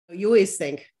You always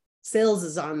think sales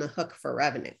is on the hook for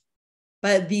revenue.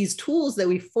 But these tools that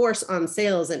we force on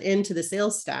sales and into the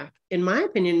sales stack, in my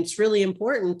opinion, it's really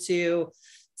important to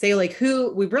say, like,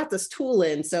 who we brought this tool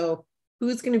in. So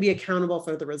who's going to be accountable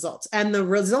for the results? And the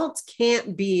results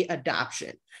can't be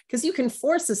adoption, because you can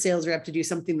force a sales rep to do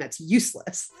something that's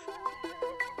useless.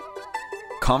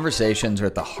 Conversations are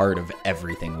at the heart of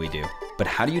everything we do. But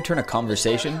how do you turn a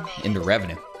conversation into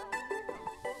revenue?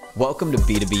 Welcome to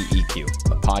B2B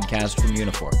EQ, a podcast from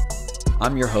Unifor.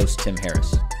 I'm your host, Tim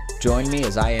Harris. Join me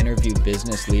as I interview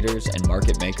business leaders and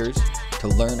market makers to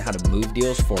learn how to move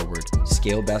deals forward,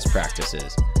 scale best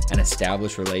practices, and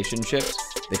establish relationships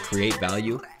that create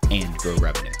value and grow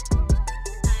revenue.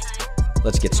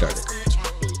 Let's get started.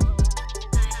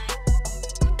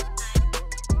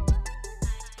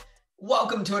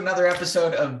 Welcome to another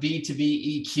episode of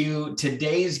B2B EQ.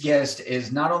 Today's guest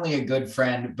is not only a good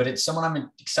friend, but it's someone I'm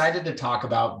excited to talk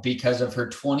about because of her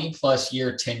 20+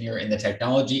 year tenure in the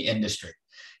technology industry.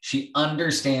 She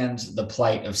understands the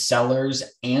plight of sellers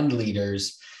and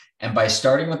leaders, and by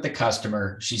starting with the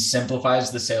customer, she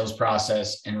simplifies the sales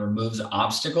process and removes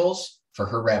obstacles for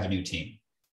her revenue team.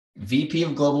 VP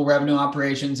of Global Revenue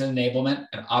Operations and Enablement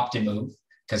at Optimove,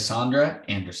 Cassandra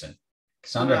Anderson.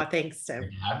 Cassandra, thanks, Tim.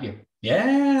 Good to have you.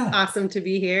 Yeah. Awesome to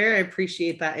be here. I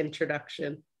appreciate that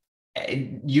introduction.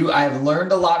 I've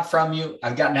learned a lot from you.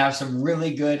 I've gotten to have some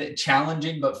really good,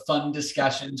 challenging, but fun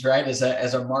discussions, right? As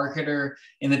a marketer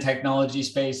in the technology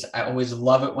space, I always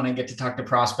love it when I get to talk to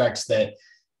prospects that,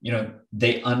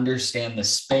 they understand the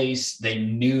space, they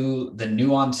knew the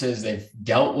nuances, they've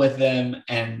dealt with them,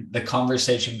 and the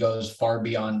conversation goes far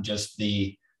beyond just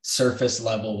the surface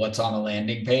level, what's on a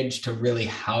landing page, to really,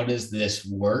 how does this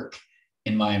work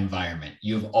in my environment?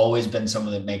 You've always been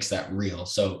someone that makes that real.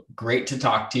 So great to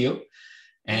talk to you,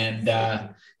 and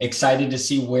excited to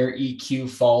see where EQ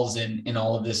falls in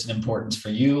all of this and importance for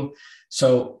you.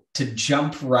 So to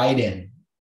jump right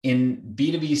in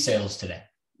B2B sales today,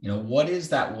 what is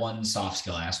that one soft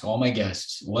skill? I ask all my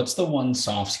guests, what's the one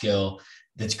soft skill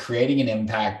that's creating an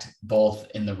impact both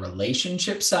in the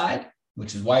relationship side,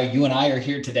 which is why you and I are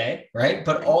here today, right?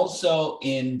 But also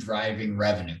in driving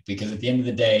revenue, because at the end of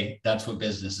the day, that's what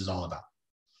business is all about.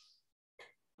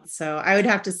 So I would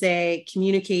have to say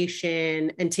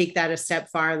communication, and take that a step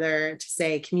farther to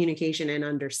say communication and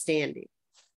understanding.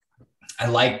 I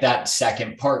like that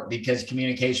second part, because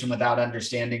communication without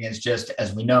understanding is just,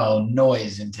 as we know,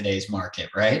 noise in today's market,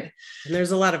 right? And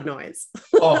there's a lot of noise.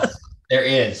 Oh, there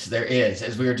is.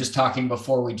 As we were just talking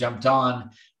before we jumped on,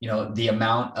 the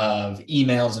amount of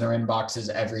emails in our inboxes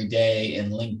every day, in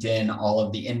LinkedIn, all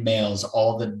of the in-mails,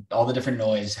 all the different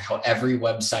noise, how every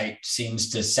website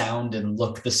seems to sound and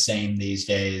look the same these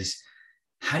days.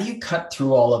 How do you cut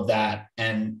through all of that?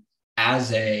 And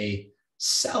as a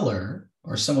seller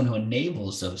or someone who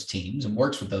enables those teams and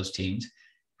works with those teams,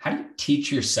 how do you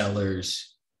teach your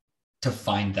sellers to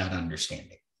find that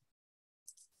understanding?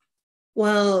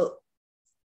 Well,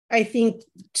 I think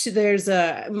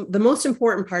the most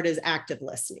important part is active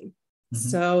listening. Mm-hmm.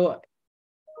 So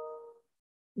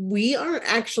we aren't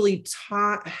actually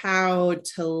taught how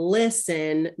to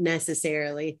listen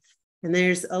necessarily. And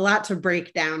there's a lot to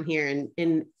break down here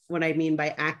in what I mean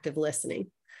by active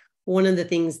listening. One of the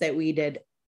things that we did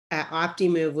at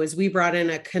Optimove was we brought in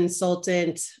a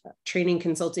training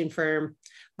consulting firm,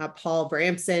 Paul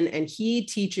Bramson, and he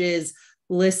teaches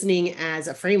listening as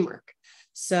a framework.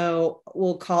 So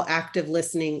we'll call active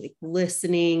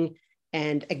listening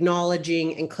and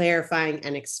acknowledging and clarifying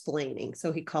and explaining.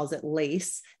 So he calls it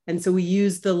LACE. And so we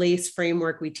use the LACE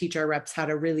framework. We teach our reps how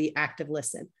to really active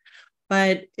listen.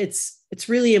 But it's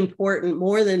really important.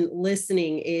 More than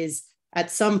listening is, at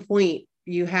some point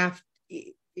you have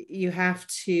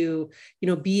to,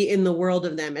 be in the world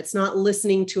of them. It's not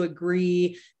listening to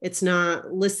agree. It's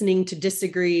not listening to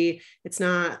disagree. It's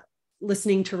not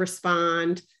listening to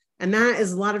respond. And that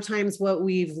is a lot of times what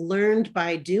we've learned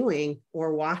by doing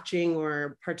or watching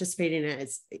or participating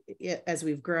as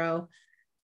we grow.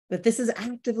 But this is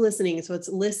active listening. So it's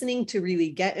listening to really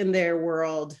get in their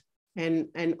world and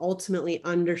ultimately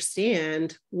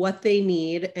understand what they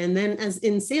need. And then, as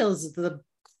in sales, the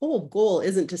whole goal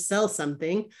isn't to sell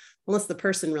something unless the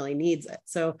person really needs it.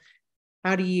 So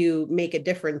how do you make a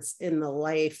difference in the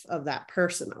life of that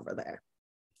person over there?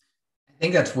 I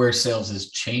think that's where sales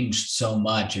has changed so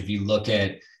much. If you look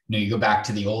at, you go back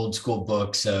to the old school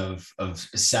books of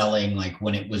selling, like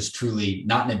when it was truly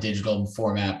not in a digital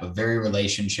format, but very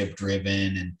relationship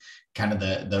driven, and kind of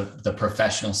the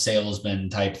professional salesman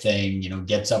type thing,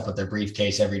 gets up with their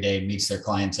briefcase every day and meets their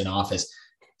clients in office.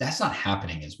 That's not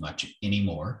happening as much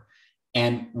anymore.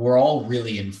 And we're all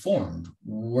really informed.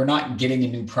 We're not getting a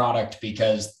new product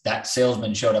because that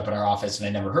salesman showed up at our office and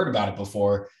I never heard about it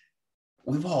before.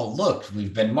 We've all looked,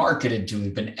 we've been marketed to,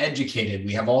 we've been educated.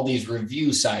 We have all these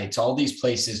review sites, all these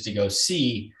places to go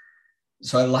see.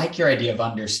 So I like your idea of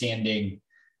understanding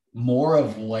more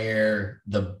of where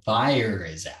the buyer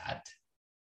is at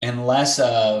and less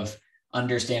of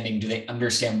understanding, do they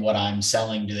understand what I'm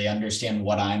selling? Do they understand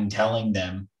what I'm telling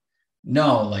them?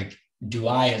 No, like, do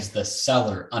I, as the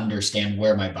seller, understand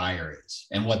where my buyer is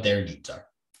and what their needs are?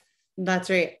 That's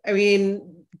right. I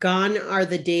mean, gone are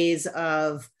the days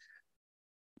of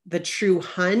the true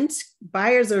hunt.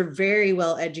 Buyers are very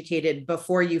well educated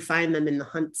before you find them in the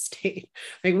hunt state.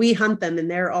 Like, we hunt them and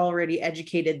they're already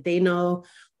educated. They know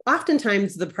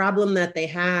oftentimes the problem that they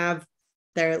have.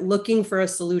 They're looking for a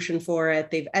solution for it.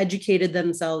 They've educated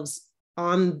themselves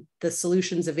on the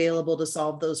solutions available to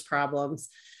solve those problems.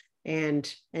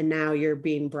 And now you're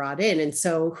being brought in. And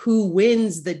so who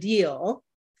wins the deal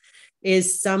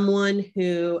is someone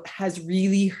who has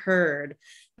really heard,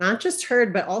 not just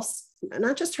heard, but also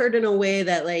not just heard in a way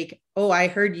that like, oh, I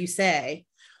heard you say,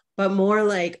 but more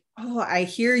like, oh, I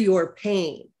hear your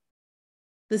pain.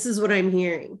 This is what I'm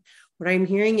hearing. What I'm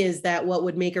hearing is that what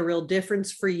would make a real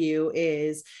difference for you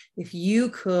is if you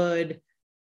could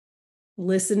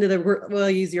listen to we'll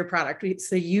use your product.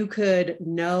 So you could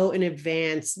know in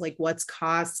advance, like what's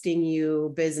costing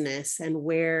you business and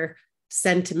where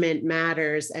sentiment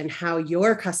matters and how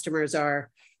your customers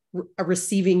are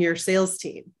receiving your sales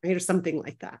team, right? Or something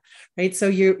like that, right? So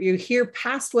you hear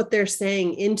past what they're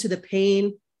saying into the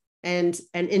pain and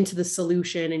into the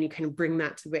solution, and you kind of bring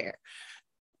that to bear.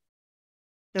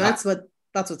 And that's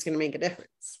what's going to make a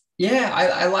difference. Yeah,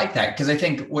 I like that, because I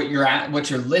think what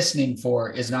you're listening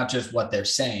for is not just what they're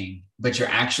saying, but you're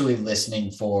actually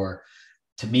listening for,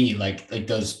 to me, like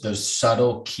those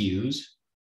subtle cues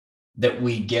that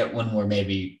we get when we're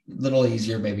maybe a little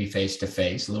easier, maybe face to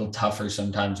face, a little tougher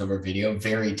sometimes over video,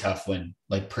 very tough when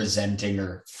like presenting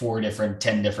or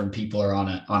 10 different people are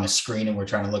on a screen and we're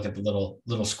trying to look at the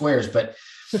little squares, but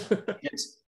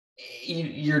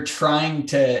you're trying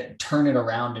to turn it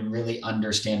around and really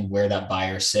understand where that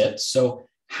buyer sits. So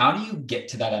how do you get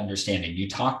to that understanding? You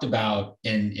talked about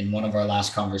in one of our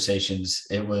last conversations,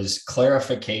 it was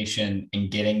clarification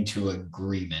and getting to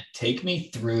agreement. Take me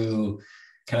through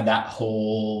kind of that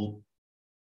whole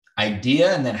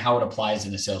idea and then how it applies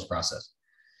in the sales process.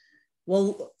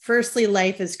 Well, firstly,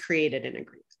 life is created in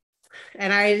agreement.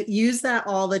 And I use that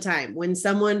all the time when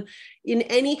someone in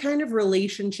any kind of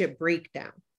relationship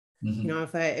breakdown, you know,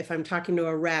 if I'm talking to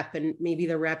a rep and maybe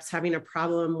the rep's having a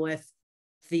problem with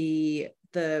the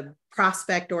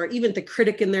prospect or even the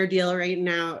critic in their deal right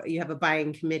now, you have a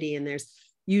buying committee and there's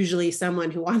usually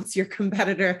someone who wants your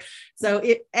competitor. So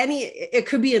it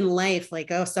could be in life,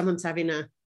 like, oh, someone's having a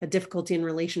difficulty in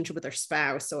relationship with their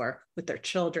spouse or with their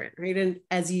children, right? And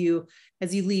as you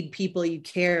lead people, you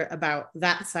care about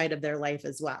that side of their life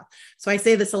as well. So I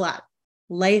say this a lot.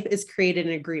 Life is created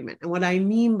in agreement. And what I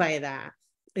mean by that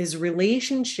is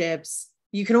relationships,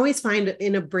 you can always find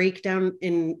in a breakdown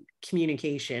in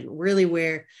communication, really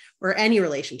or any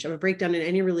relationship, a breakdown in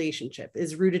any relationship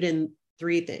is rooted in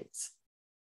three things: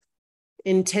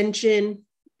 intention,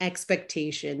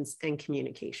 expectations, and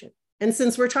communication. And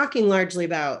since we're talking largely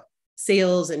about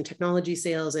sales and technology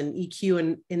sales and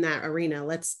EQ in that arena,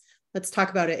 let's talk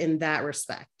about it in that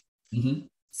respect.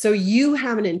 So you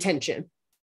have an intention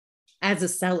as a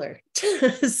seller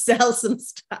to sell some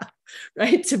stuff,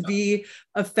 right? To be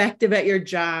effective at your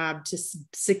job, to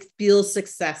feel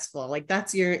successful. Like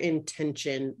that's your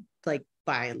intention, like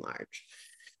by and large.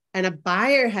 And a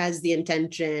buyer has the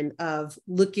intention of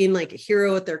looking like a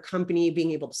hero at their company,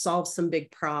 being able to solve some big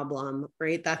problem,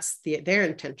 right? That's their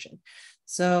intention.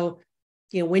 So,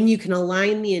 you know, when you can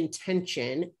align the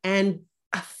intention and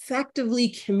effectively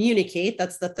communicate,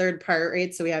 that's the third part,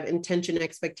 right? So we have intention,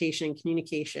 expectation, and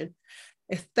communication.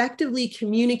 Effectively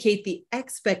communicate the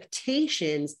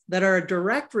expectations that are a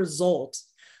direct result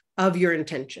of your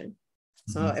intention.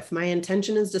 So if my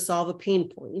intention is to solve a pain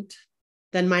point,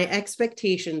 then my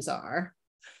expectations are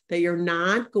that you're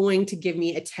not going to give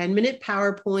me a 10-minute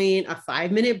PowerPoint, a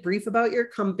 5-minute brief about your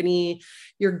company.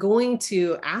 You're going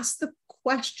to ask the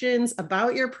questions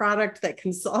about your product that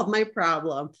can solve my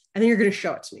problem, and then you're going to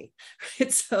show it to me.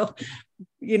 Right? So,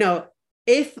 you know,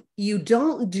 if you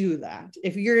don't do that,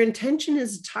 if your intention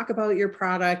is to talk about your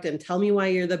product and tell me why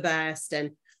you're the best,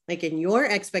 and like, and your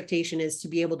expectation is to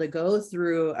be able to go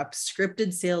through a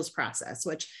scripted sales process,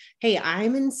 which, hey,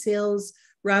 I'm in sales,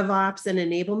 rev ops, and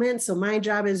enablement. So my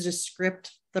job is to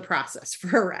script the process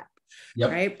for a rep,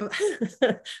 right?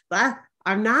 But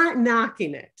I'm not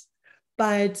knocking it,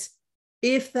 but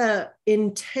if the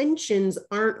intentions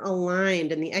aren't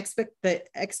aligned and the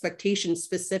expectations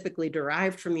specifically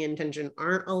derived from the intention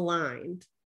aren't aligned,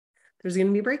 there's going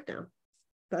to be a breakdown.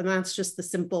 And that's just the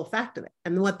simple fact of it.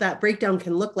 And what that breakdown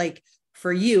can look like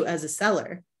for you as a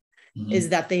seller is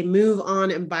that they move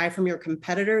on and buy from your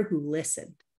competitor who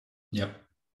listened. Yep.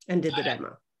 And did the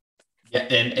demo. Yeah,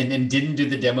 and then didn't do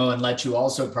the demo and let you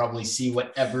also probably see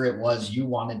whatever it was you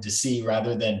wanted to see,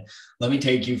 rather than let me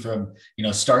take you from,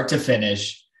 start to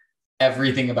finish,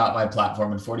 everything about my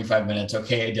platform in 45 minutes.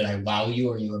 Okay, did I wow you?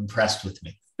 Or are you impressed with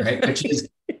me? Right. Which is,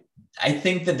 I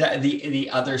think that the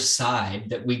other side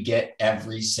that we get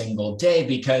every single day,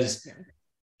 because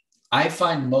I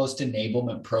find most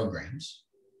enablement programs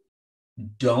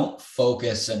don't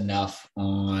focus enough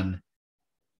on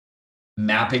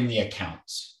mapping the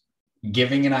accounts,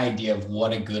 giving an idea of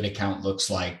what a good account looks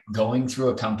like, going through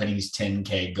a company's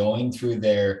 10K, going through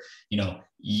their,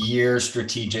 year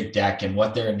strategic deck and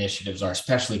what their initiatives are,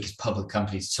 especially because public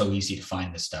companies, it's so easy to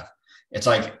find this stuff. It's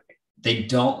like they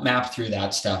don't map through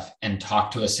that stuff and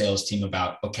talk to a sales team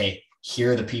about, okay,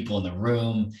 here are the people in the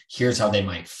room. Here's how they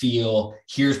might feel.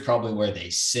 Here's probably where they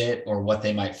sit or what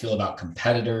they might feel about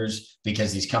competitors,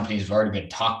 because these companies have already been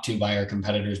talked to by our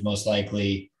competitors, most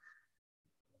likely.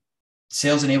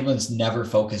 Sales enablement's never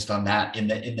focused on that. In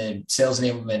the sales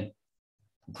enablement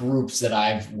groups that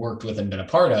I've worked with and been a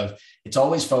part of, it's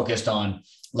always focused on,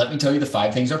 let me tell you the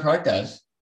 5 things our product does.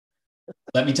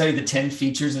 Let me tell you the 10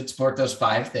 features that support those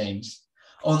 5 things.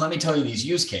 Oh, and let me tell you these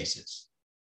use cases.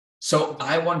 So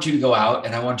I want you to go out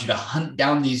and I want you to hunt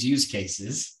down these use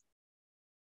cases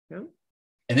and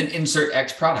then insert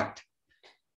X product.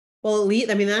 Well,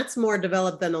 that's more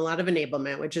developed than a lot of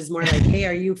enablement, which is more like, hey,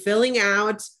 are you filling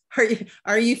out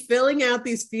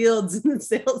these fields in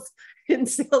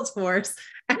Salesforce?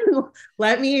 And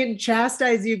let me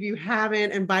chastise you if you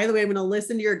haven't. And by the way, I'm going to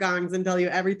listen to your gongs and tell you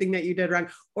everything that you did wrong,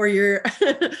 or your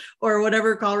or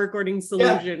whatever call recording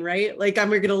solution, right? Like, I'm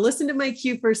going to listen to my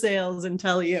queue for sales and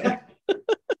tell you.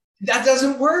 That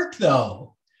doesn't work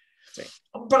though. Right.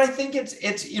 But I think it's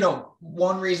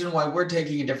one reason why we're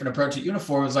taking a different approach at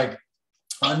Unifor is like,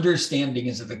 understanding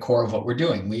is at the core of what we're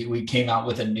doing. We came out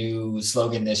with a new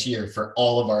slogan this year for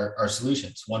all of our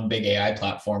solutions. One big AI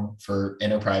platform for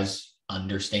enterprise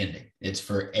understanding. It's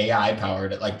for AI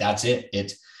powered. Like, that's it.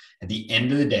 It's at the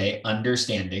end of the day,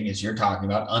 understanding, as you're talking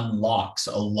about, unlocks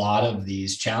a lot of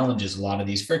these challenges, a lot of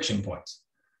these friction points.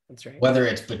 That's right. Whether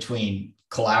it's between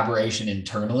collaboration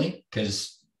internally,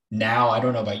 because now, I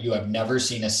don't know about you, I've never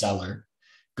seen a seller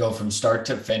go from start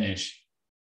to finish,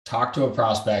 talk to a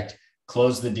prospect,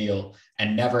 close the deal,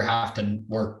 and never have to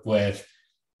work with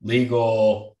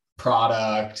legal,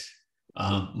 product,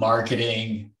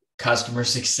 marketing, customer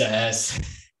success.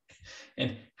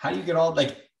 And how do you get all,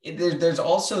 like, there's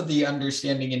also the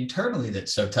understanding internally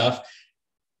that's so tough.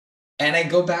 And I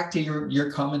go back to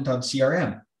your comment on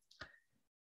CRM.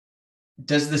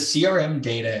 Does the CRM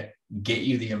data get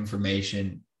you the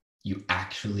information you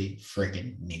actually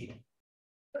friggin' need?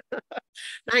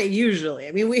 Not usually.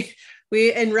 I mean, we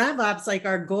in RevOps, like,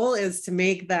 our goal is to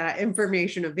make that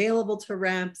information available to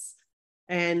reps.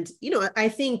 And, I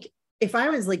think if I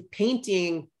was like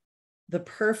painting the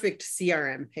perfect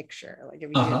CRM picture, like if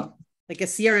you did, like a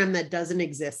CRM that doesn't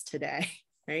exist today,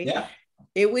 right? Yeah.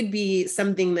 It would be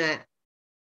something that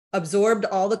absorbed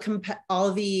all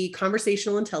the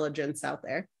conversational intelligence out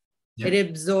there. Yeah. It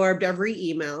absorbed every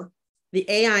email. The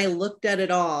AI looked at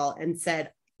it all and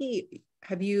said, hey,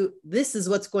 this is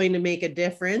what's going to make a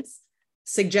difference,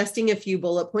 suggesting a few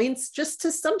bullet points, just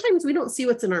to, sometimes we don't see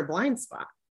what's in our blind spot,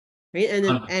 right?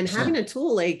 And having a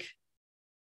tool like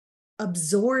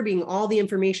absorbing all the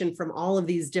information from all of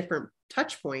these different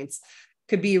touch points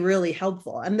could be really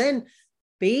helpful. And then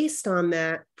based on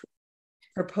that,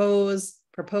 propose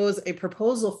a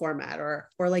proposal format or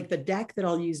like the deck that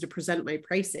I'll use to present my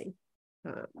pricing.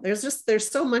 There's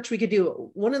so much we could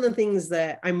do. One of the things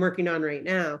that I'm working on right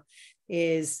now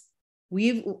is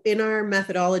we've, in our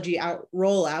methodology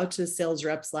rollout to sales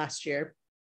reps last year,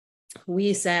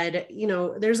 we said,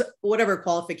 there's whatever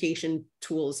qualification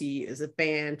tools you use, a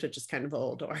BANT, which is kind of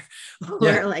old, or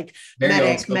like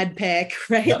Medic, MedPick,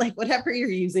 right? Yep. Like whatever you're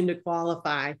using to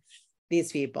qualify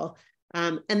these people.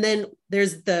 And then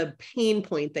there's the pain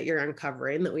point that you're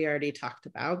uncovering that we already talked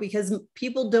about, because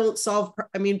people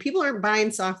people aren't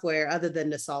buying software other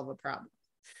than to solve a problem.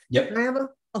 Yep. And I have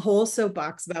a whole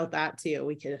soapbox about that too.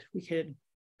 We could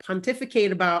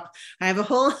pontificate about, I have a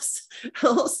whole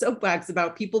soapbox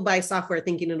about people buy software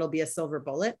thinking it'll be a silver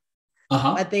bullet,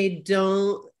 but they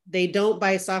don't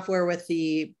buy software with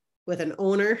an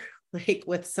owner, like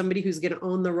with somebody who's going to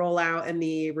own the rollout and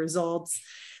the results.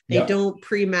 They Yep. don't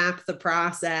pre-map the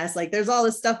process. Like there's all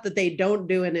this stuff that they don't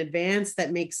do in advance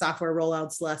that makes software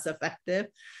rollouts less effective.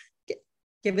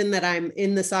 Given that I'm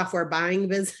in the software buying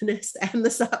business and the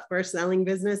software selling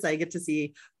business, I get to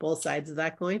see both sides of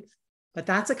that coin. But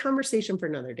that's a conversation for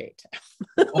another day.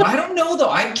 Well, I don't know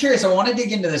though. I'm curious. I want to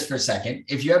dig into this for a second.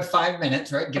 If you have 5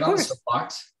 minutes, right? Get on the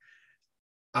soapbox.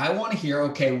 I want to hear,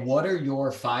 okay, what are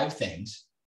your 5 things?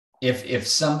 If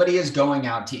somebody is going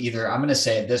out to either, I'm going to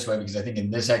say it this way, because I think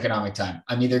in this economic time,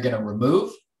 I'm either going to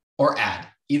remove or add.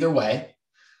 Either way,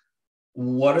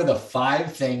 what are the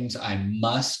 5 things I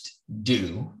must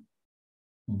do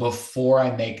before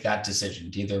I make that decision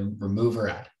to either remove or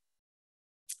add?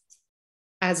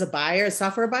 As a buyer, a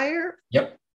software buyer?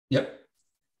 Yep.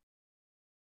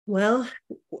 Well,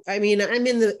 I mean,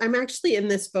 I'm actually in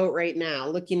this boat right now,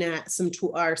 looking at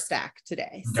our stack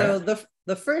today. Okay. So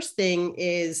the first thing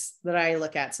is that I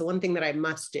look at, so one thing that I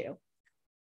must do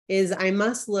is I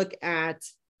must look at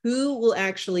who will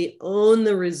actually own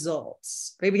the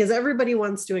results, right? Because everybody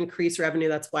wants to increase revenue.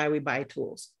 That's why we buy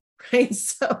tools, right?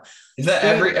 So is that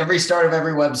every start of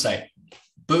every website?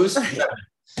 Boost revenue.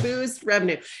 Boost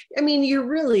revenue. I mean,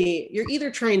 you're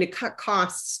either trying to cut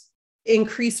costs,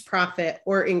 increase profit,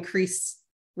 or increase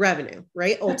revenue,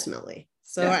 right? Ultimately.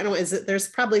 So yeah. There's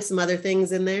probably some other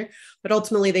things in there, but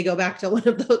ultimately they go back to one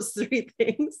of those 3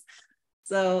 things.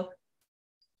 So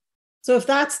if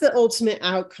that's the ultimate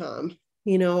outcome,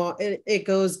 it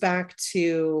goes back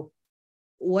to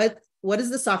what is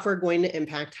the software going to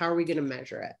impact? How are we going to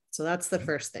measure it? So that's the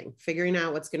first thing, figuring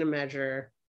out what's going to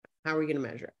measure. How are we going to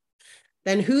measure it?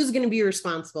 Then who's going to be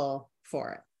responsible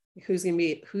for it? Who's going to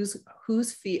be,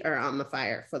 whose feet are on the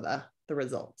fire for the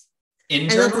results?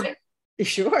 Internally?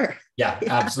 Sure. Yeah,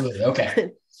 absolutely. Okay.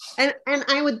 And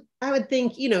I would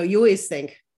think, you always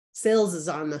think sales is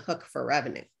on the hook for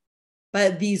revenue,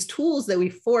 but these tools that we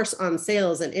force on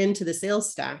sales and into the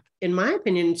sales stack, in my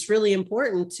opinion, it's really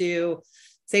important to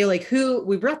say like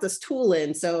we brought this tool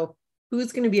in. So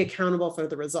who's going to be accountable for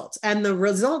the results? And the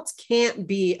results can't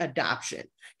be adoption,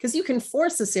 because you can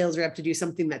force a sales rep to do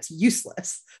something that's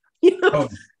useless,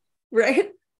 right?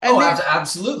 And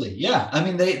absolutely. Yeah. I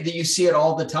mean, you see it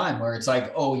all the time where it's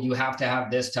like, oh, you have to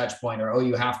have this touch point, or, oh,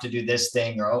 you have to do this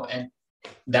thing, or, oh, and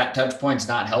that touch point's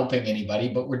not helping anybody,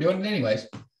 but we're doing it anyways.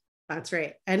 That's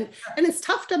right. And it's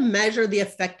tough to measure the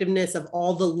effectiveness of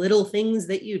all the little things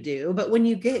that you do. But when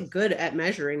you get good at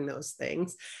measuring those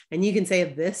things, and you can say,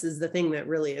 this is the thing that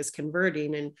really is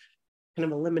converting and kind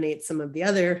of eliminate some of the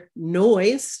other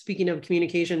noise, speaking of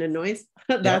communication and noise,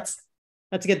 that's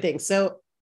a good thing. So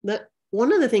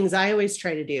one of the things I always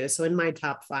try to do, so in my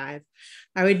top 5,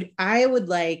 I would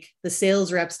like the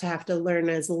sales reps to have to learn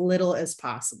as little as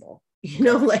possible,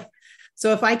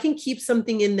 so if I can keep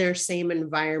something in their same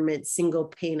environment, single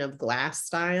pane of glass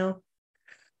style,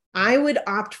 I would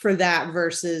opt for that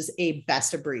versus a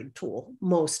best of breed tool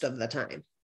most of the time.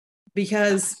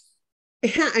 Because,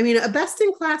 a best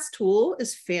in class tool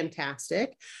is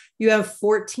fantastic. You have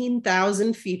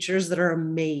 14,000 features that are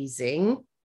amazing.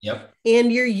 Yep.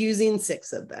 And you're using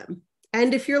 6 of them.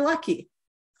 And if you're lucky.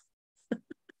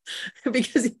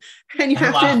 And you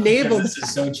have to enable. This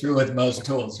is so true with most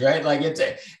tools, right? Like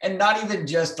and not even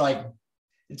just like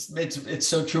it's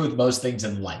so true with most things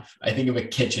in life. I think of a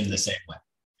kitchen the same way.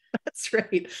 That's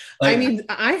right. Like,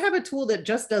 I have a tool that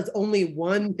just does only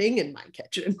one thing in my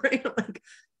kitchen, right? Like,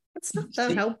 that's not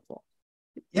that helpful.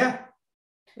 Yeah.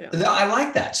 I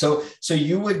like that. So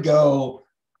you would go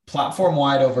platform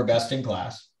wide over best in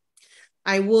class.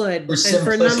 I would, and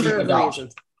for a number of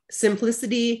reasons.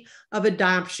 Simplicity of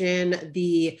adoption.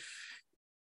 I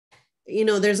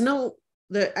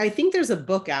think there's a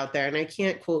book out there, and I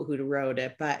can't quote who wrote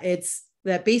it, but it's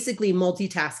that basically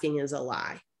multitasking is a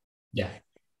lie. Yeah.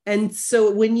 And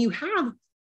so when you have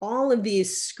all of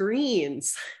these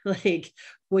screens, like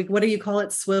what do you call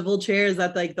it? Swivel chairs.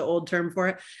 That's like the old term for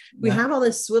it. We have all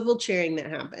this swivel chairing that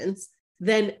happens.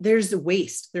 Then there's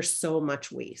waste. There's so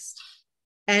much waste.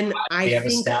 And I have a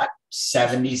stat,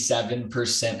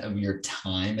 77% of your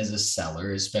time as a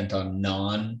seller is spent on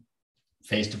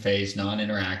non-face-to-face,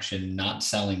 non-interaction, not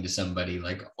selling to somebody,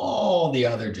 like all the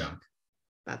other junk.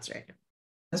 That's right.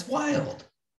 That's wild.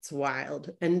 It's wild.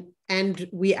 And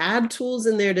we add tools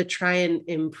in there to try and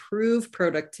improve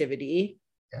productivity.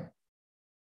 Yeah.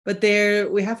 But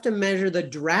we have to measure the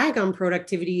drag on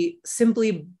productivity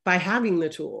simply by having the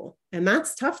tool. And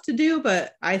that's tough to do,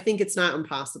 but I think it's not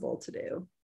impossible to do.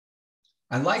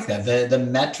 I like that. The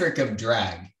metric of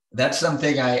drag. That's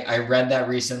something I read that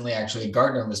recently. Actually,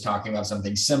 Gartner was talking about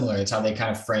something similar. It's how they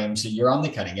kind of frame. So you're on the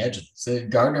cutting edge. So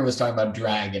Gartner was talking about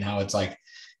drag and how it's like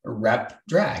rep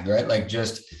drag, right? Like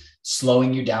just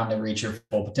slowing you down to reach your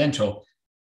full potential.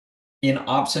 In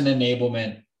ops and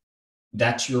enablement,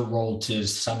 that's your role to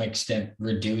some extent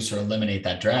reduce or eliminate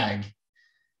that drag.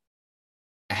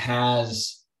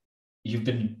 You've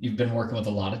been working with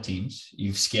a lot of teams,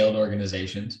 you've scaled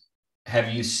organizations.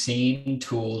 Have you seen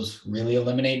tools really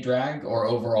eliminate drag, or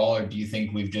overall, or do you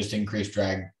think we've just increased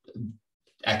drag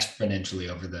exponentially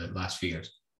over the last few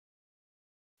years?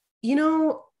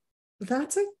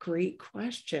 That's a great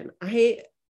question. I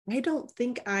don't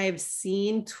think I've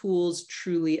seen tools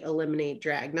truly eliminate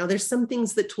drag. Now, there's some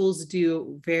things that tools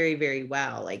do very, very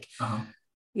well. Like,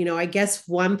 I guess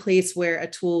one place where a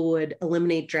tool would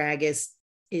eliminate drag is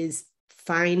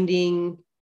finding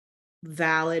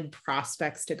valid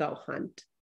prospects to go hunt.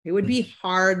 It would be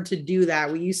hard to do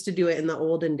that. We used to do it in the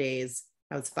olden days.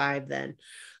 I was 5 then,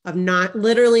 of not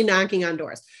literally knocking on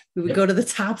doors. We would go to the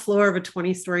top floor of a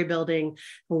 20-story building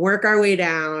and work our way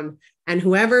down. And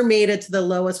whoever made it to the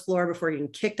lowest floor before getting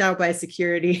kicked out by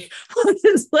security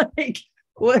was not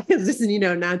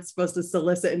supposed to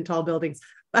solicit in tall buildings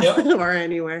or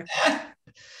anywhere.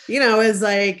 It's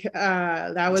like,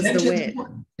 that was the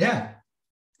win. Yeah.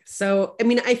 So,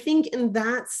 I think in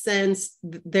that sense,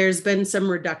 there's been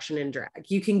some reduction in drag.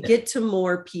 You can get to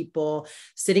more people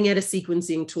sitting at a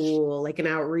sequencing tool, like an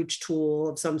outreach tool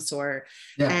of some sort,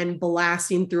 and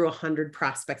blasting through 100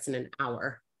 prospects in an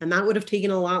hour. And that would have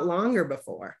taken a lot longer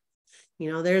before.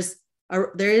 There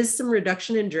is some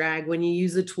reduction in drag when you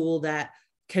use a tool that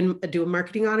can do a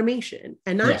marketing automation,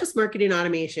 and not just marketing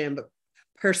automation, but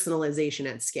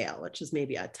personalization at scale, which is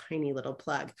maybe a tiny little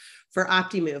plug for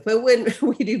Optimove. But when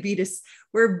we do B2C,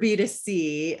 we're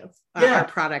B2C, our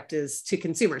product is to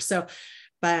consumers. So,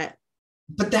 but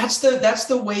that's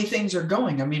the way things are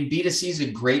going. B2C is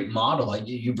a great model.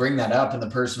 You bring that up, and the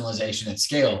personalization at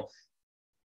scale.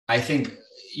 I think,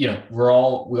 we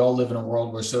all live in a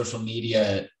world where social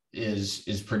media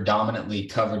is predominantly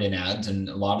covered in ads, and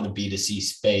a lot of the B2C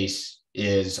space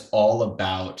is all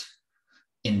about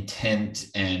intent,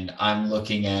 and I'm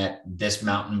looking at this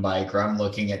mountain bike, or I'm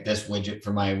looking at this widget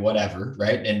for my whatever,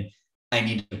 right? And I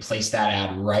need to place that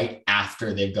ad right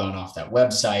after they've gone off that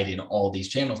website in all these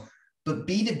channels. But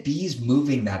B2B is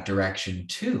moving that direction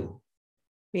too.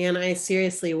 Man, I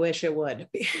seriously wish it would.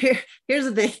 Here's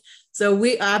the thing. So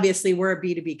we're a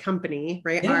B2B company,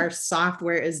 right? Yeah. Our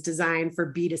software is designed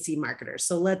for B2C marketers.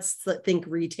 So let's think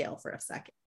retail for a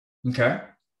second. Okay.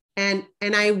 And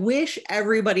I wish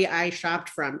everybody I shopped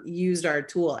from used our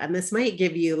tool. And this might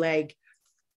give you like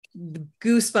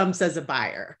goosebumps as a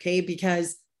buyer, okay?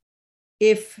 Because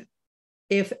if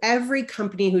every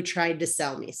company who tried to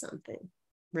sell me something,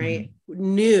 right,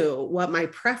 knew what my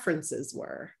preferences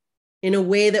were in a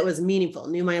way that was meaningful,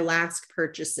 knew my last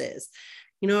purchases.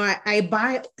 I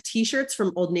buy t-shirts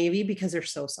from Old Navy because they're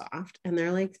so soft, and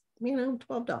they're like,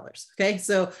 $12. Okay.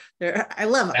 So I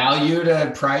love them. Value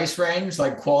to price range,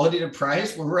 like quality to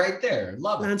price. We're right there.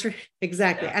 Love it. That's right.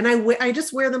 Exactly. Yeah. And I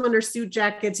just wear them under suit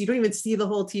jackets. You don't even see the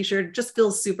whole t-shirt. It just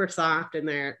feels super soft, and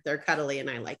they're cuddly, and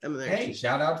I like them. Hey,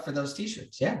 shout out for those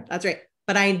t-shirts. Yeah. That's right.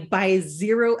 But I buy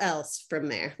zero else from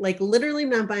there. Like literally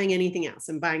not buying anything else.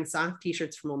 I'm buying soft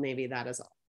t-shirts from Old Navy. That is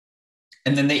all.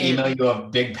 And then they email you a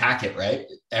big packet, right?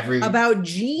 About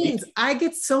jeans. I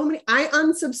get so many. I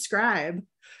unsubscribe.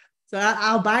 So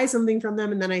I'll buy something from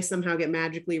them, and then I somehow get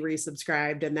magically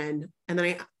resubscribed, and then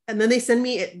they send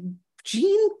me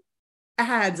jean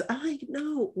ads. I'm like,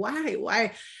 no,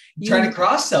 why? Trying to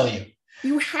cross sell you.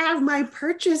 You have my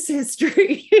purchase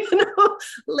history,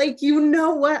 like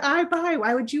what I buy.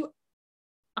 Why would you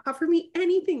offer me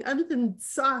anything other than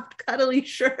soft, cuddly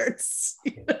shirts?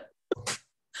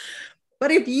 But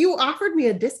if you offered me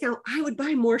a discount, I would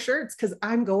buy more shirts because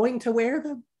I'm going to wear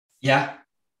them. Yeah.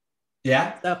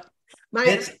 Yeah. So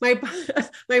my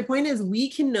point is,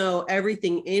 we can know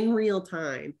everything in real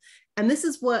time. And this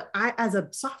is what as a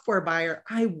software buyer,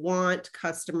 I want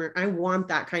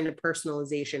that kind of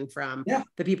personalization from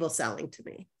the people selling to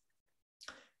me.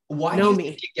 Why do you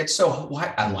think it gets so,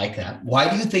 I like that. Why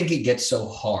do you think it gets so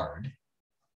hard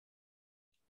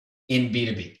in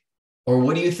B2B? Or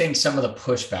what do you think some of the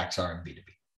pushbacks are in B2B?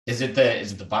 Is it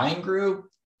the buying group?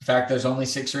 In fact, there's only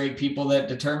 6 or 8 people that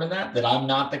determine that I'm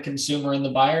not the consumer and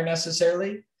the buyer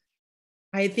necessarily.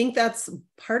 I think that's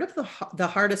part of the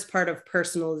hardest part of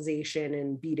personalization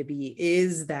in B2B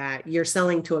is that you're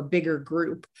selling to a bigger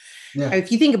group. Yeah.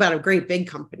 If you think about a great big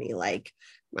company like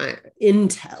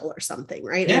Intel or something,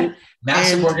 right? Yeah.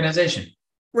 Massive organization.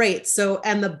 Right. So,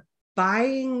 and the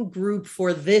buying group for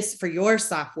your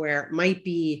software might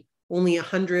be only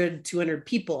 100, 200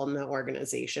 people in the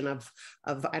organization of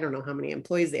I don't know how many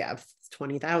employees they have,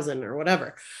 20,000 or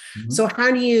whatever. Mm-hmm. So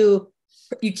how do you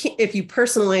you can't, if you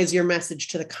personalize your message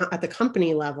to at the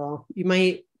company level, you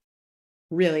might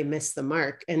really miss the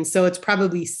mark. And so it's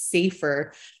probably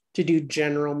safer to do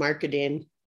general marketing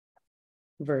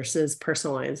versus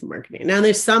personalized marketing. Now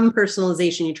there's some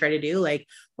personalization you try to do, like,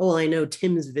 oh, I know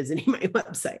Tim's visiting my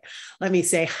website. Let me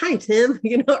say, hi, Tim,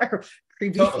 or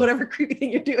creepy, whatever creepy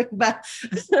thing you're doing. But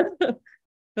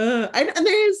and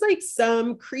there's like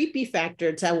some creepy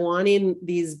factor to wanting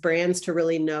these brands to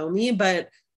really know me, but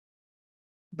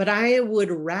I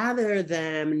would rather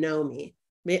them know me.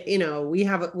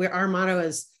 Our motto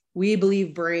is, we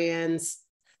believe brands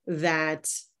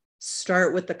that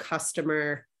start with the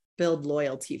customer build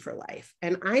loyalty for life.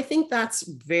 And I think that's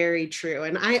very true.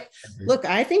 And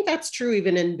I think that's true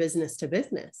even in business to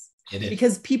business. It is.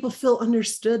 Because people feel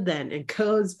understood then. It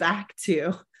goes back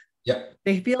to,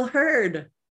 they feel heard.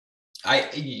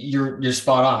 You're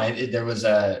spot on. There was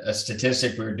a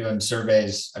statistic, we were doing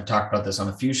surveys. I've talked about this on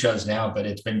a few shows now, but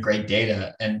it's been great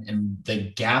data. And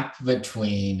the gap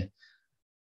between,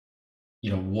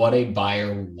 what a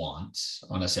buyer wants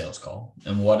on a sales call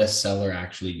and what a seller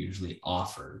actually usually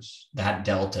offers, that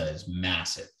delta is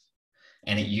massive.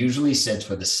 And it usually sits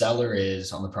where the seller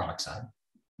is on the product side.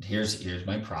 Here's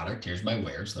my product. Here's my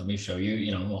wares. Let me show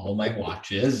you, all my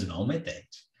watches and all my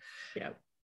things. Yeah.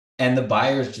 And the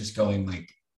buyer's just going like,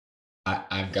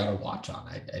 I've got a watch on.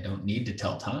 I don't need to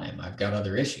tell time. I've got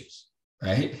other issues,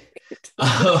 right?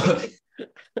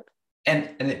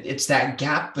 And it's that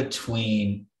gap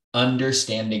between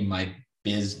understanding my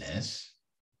business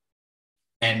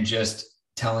and just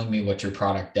telling me what your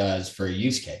product does for a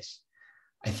use case.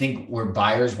 I think where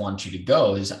buyers want you to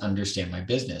go is understand my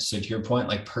business. So to your point,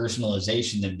 like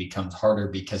personalization then becomes harder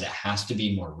because it has to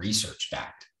be more research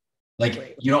backed.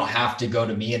 Like you don't have to go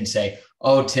to me and say,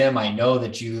 oh, Tim, I know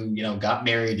that you got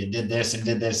married and did this and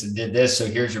did this and did this. So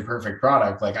here's your perfect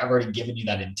product. Like I've already given you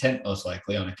that intent, most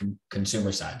likely on a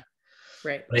consumer side.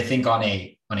 Right. But I think on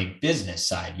a business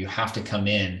side, you have to come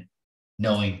in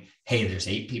knowing, hey, there's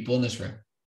 8 people in this room.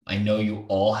 I know you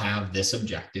all have this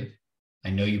objective.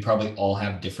 I know you probably all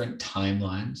have different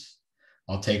timelines.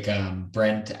 I'll take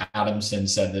Brent Adamson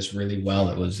said this really well.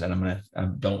 It was, and I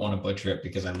don't want to butcher it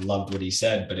because I loved what he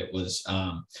said, but it was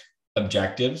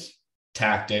objectives,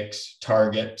 tactics,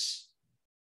 targets,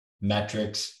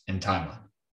 metrics, and timeline.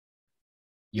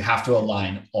 You have to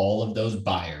align all of those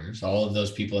buyers, all of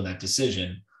those people in that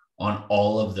decision on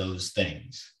all of those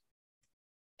things.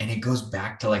 And it goes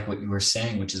back to like what you were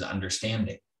saying, which is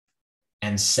understanding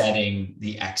and setting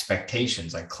the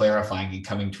expectations, like clarifying and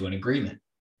coming to an agreement.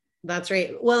 That's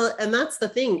right. Well, and that's the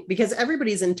thing, because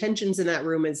everybody's intentions in that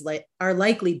room are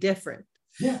likely different.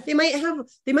 Yeah. They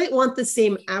might want the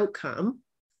same outcome,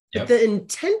 but the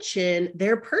intention,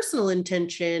 their personal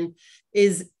intention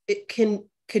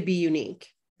could be unique.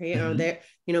 Right?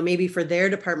 Mm-hmm. Maybe for their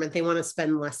department, they want to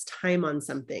spend less time on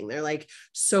something. They're like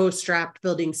so strapped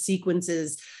building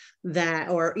sequences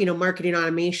or marketing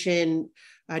automation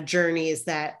journeys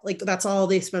that like, that's all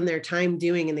they spend their time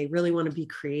doing. And they really want to be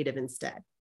creative instead,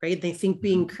 right? They think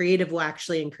being creative will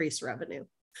actually increase revenue.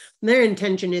 And their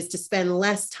intention is to spend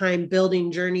less time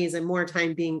building journeys and more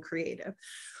time being creative.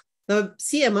 The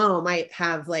CMO might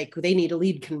have they need a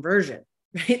lead conversion,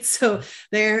 right? So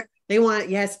they want,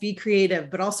 yes, be creative,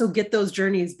 but also get those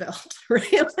journeys built,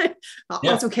 right?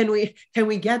 Also, can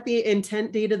we get the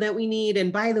intent data that we need?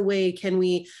 And by the way, can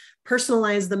we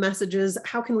personalize the messages?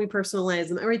 How can we personalize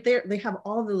them? Right there, they have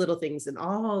all the little things and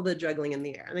all the juggling in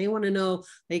the air. And they want to know,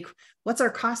 what's our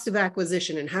cost of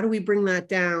acquisition and how do we bring that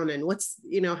down? And what's,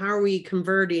 how are we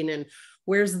converting? And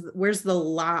where's the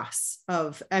loss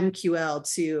of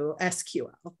MQL to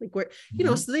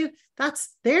SQL? So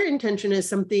that's their intention is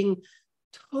something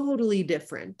totally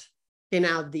different. Okay,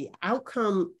 now the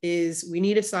outcome is we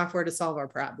need a software to solve our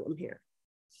problem here.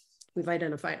 We've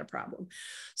identified a problem.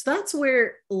 So that's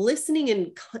where listening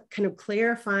and kind of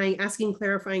asking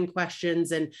clarifying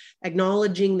questions and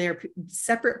acknowledging their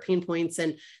separate pain points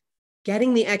and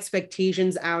getting the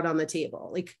expectations out on the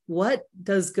table. Like, what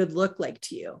does good look like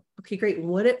to you? Okay, great.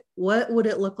 What would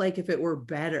it look like if it were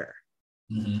better?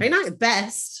 Mm-hmm. Right? Not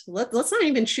best. Let's not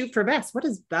even shoot for best. What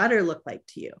does better look like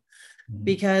to you? Mm-hmm.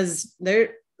 Because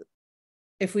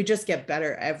if we just get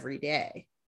better every day,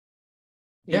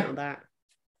 you know that.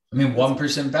 I mean,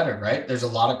 1% better, right? There's a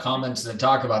lot of comments that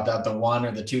talk about that, the 1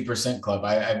 or the 2% club.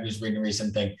 I was reading a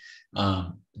recent thing,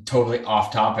 totally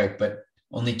off topic, but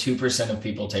only 2% of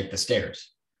people take the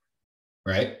stairs,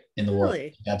 right? In the world.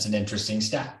 That's an interesting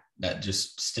stat. That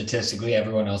just statistically,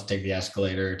 everyone else take the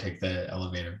escalator, take the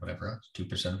elevator, whatever else.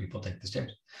 2% of people take the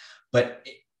stairs. But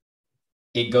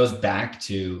it goes back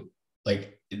to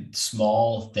like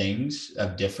small things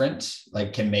of difference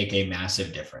like can make a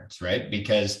massive difference, right?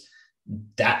 Because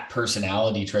that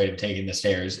personality trait of taking the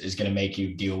stairs is going to make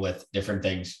you deal with different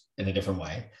things in a different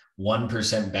way.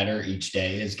 1% better each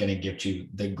day is going to get you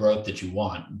the growth that you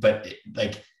want. But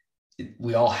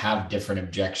we all have different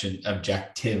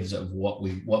objectives of what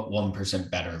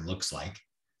 1% better looks like,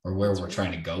 or where we're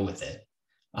trying to go with it.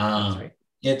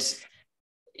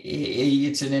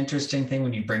 It's an interesting thing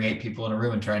when you bring 8 people in a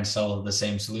room and try and sell the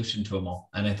same solution to them all.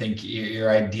 And I think your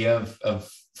idea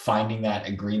of finding that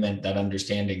agreement, that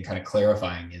understanding, kind of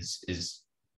clarifying is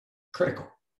critical.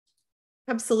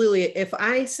 Absolutely. If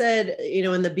I said,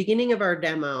 in the beginning of our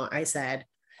demo, I said,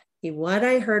 what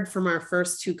I heard from our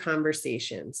first 2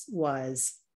 conversations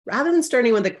was, rather than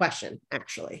starting with a question,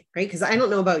 actually, right? Because I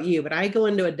don't know about you, but I go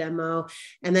into a demo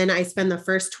and then I spend the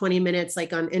first 20 minutes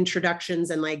like on introductions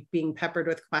and like being peppered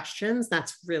with questions.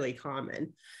 That's really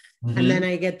common. Mm-hmm. And then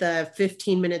I get the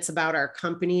 15 minutes about our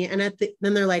company. And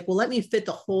then they're like, well, let me fit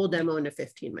the whole demo into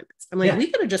 15 minutes. I'm like, we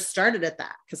could have just started at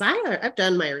that, because I've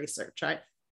done my research. I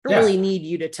don't really need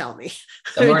you to tell me.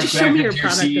 Just show me your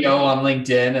product. CEO on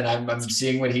LinkedIn, and I'm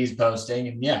seeing what he's posting,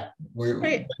 and we're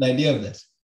an idea of this.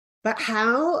 But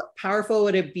how powerful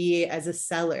would it be as a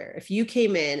seller if you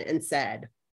came in and said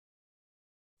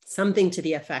something to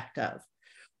the effect of,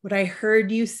 what I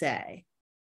heard you say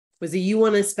was that you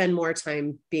want to spend more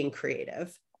time being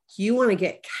creative. You want to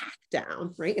get CAC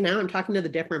down, right? And now I'm talking to the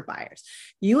different buyers.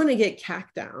 You want to get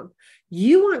CAC down.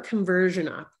 You want conversion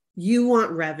up. You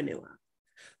want revenue up.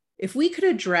 If we could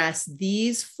address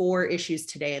these 4 issues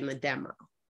today in the demo,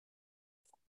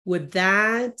 would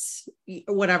that,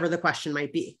 whatever the question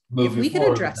might be, if we could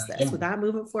address this, would that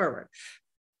move it forward?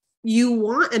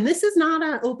 And this is not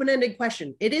an open-ended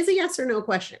question. It is a yes or no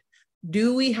question.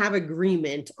 Do we have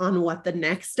agreement on what the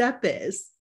next step is?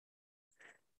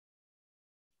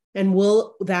 And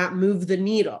will that move the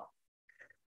needle?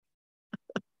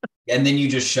 And then you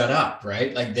just shut up,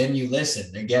 right? Like, then you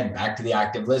listen. Again, back to the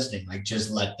active listening, like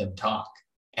just let them talk.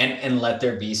 And let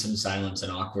there be some silence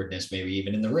and awkwardness, maybe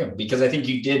even in the room, because I think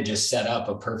you did just set up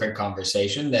a perfect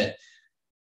conversation that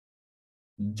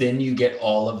then you get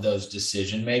all of those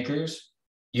decision makers.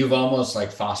 You've almost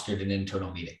like fostered an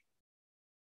internal meeting.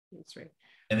 That's right.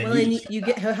 And then you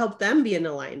get to help them be in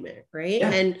alignment, right?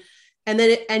 Yeah.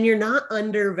 And you're not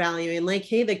undervaluing, like,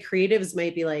 hey, the creatives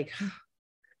might be like,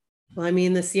 well, I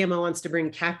mean, the CMO wants to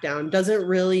bring CAC down. Doesn't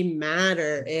really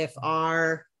matter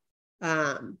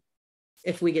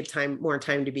if we get more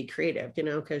time to be creative,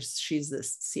 because she's the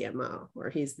CMO or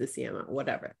he's the CMO,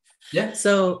 whatever. Yeah.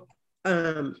 So,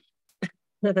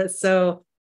 so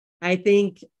I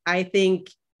think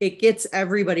it gets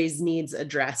everybody's needs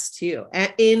addressed too,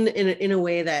 in a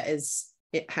way that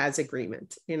it has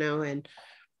agreement, and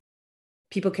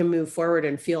people can move forward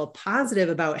and feel positive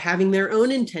about having their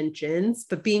own intentions,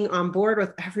 but being on board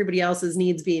with everybody else's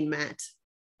needs being met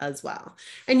as well.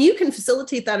 And you can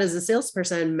facilitate that as a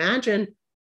salesperson.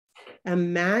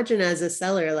 Imagine as a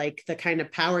seller, like the kind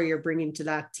of power you're bringing to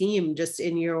that team, just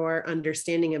in your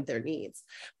understanding of their needs.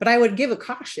 But I would give a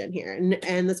caution here.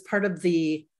 And that's part of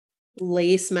the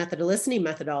LACE method, listening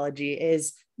methodology,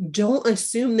 is don't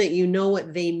assume that you know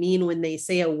what they mean when they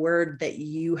say a word that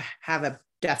you have a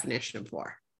definition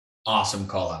for. Awesome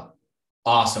call out.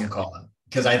 Call out.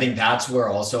 Because I think that's where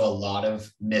also a lot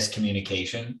of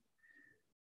miscommunication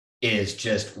is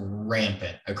just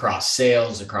rampant across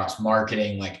sales, across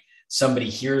marketing. Like, somebody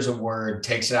hears a word,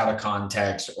 takes it out of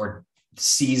context, or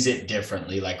sees it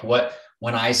differently. Like,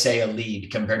 when I say a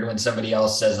lead compared to when somebody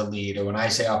else says a lead, or when I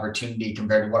say opportunity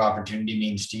compared to what opportunity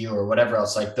means to you, or whatever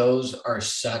else, like, those are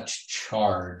such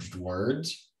charged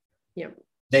words. Yep.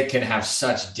 That can have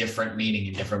such different meaning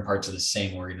in different parts of the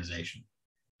same organization.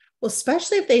 Well,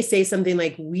 especially if they say something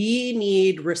like, we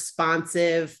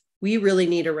really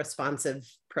need a responsive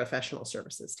professional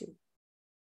services team.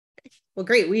 Well,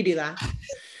 great. We do that.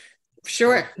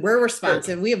 Sure. We're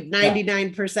responsive. We have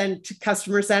 99%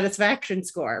 customer satisfaction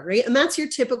score, right? And that's your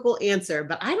typical answer,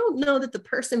 but I don't know that the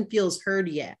person feels heard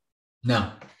yet.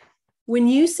 No. When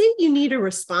you say you need a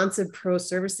responsive pro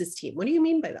services team, what do you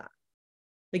mean by that?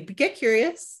 Like, get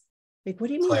curious. Like, what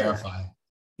do you mean? Clarify.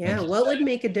 Yeah. What would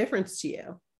make a difference to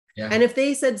you? Yeah. And if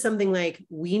they said something like,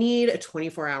 we need a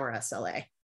 24-hour SLA,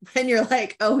 then you're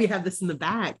like, oh, we have this in the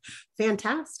bag.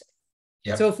 Fantastic.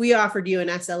 Yep. So if we offered you an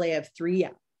SLA of 3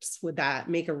 hours, would that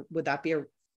be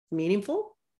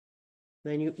meaningful?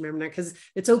 Then you remember that, because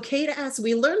it's okay to ask.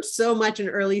 We learned so much in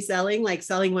early selling, like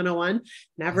selling 101,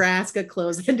 never ask a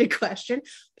close-ended question.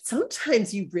 But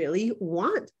sometimes you really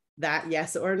want that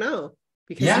yes or no,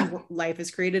 because life has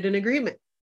created an agreement.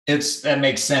 That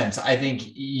makes sense. I think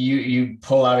you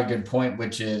pull out a good point,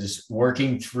 which is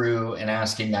working through and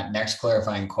asking that next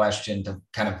clarifying question to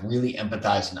kind of really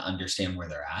empathize and understand where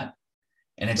they're at.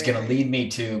 And it's going to lead me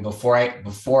to, before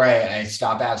I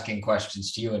stop asking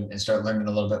questions to you and start learning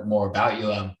a little bit more about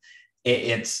you,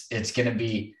 it's going to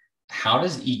be, how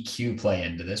does EQ play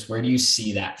into this? Where do you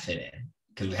see that fit in?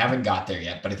 Because we haven't got there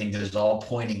yet, but I think this is all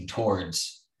pointing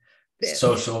towards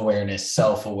social awareness,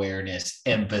 self-awareness,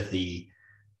 empathy,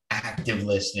 active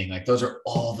listening. Like, those are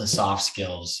all the soft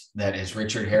skills that, as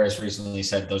Richard Harris recently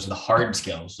said, those are the hard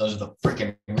skills. Those are the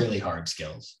freaking really hard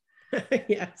skills.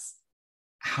 Yes.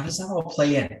 How does that all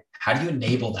play in? How do you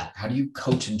enable that? How do you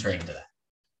coach and train to that?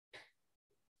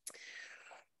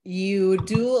 You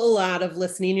do a lot of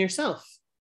listening yourself,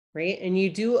 right? And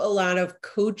you do a lot of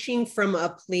coaching from a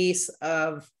place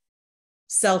of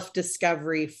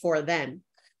self-discovery for them.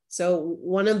 So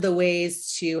one of the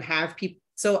ways to have people,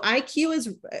 so IQ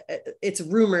is, it's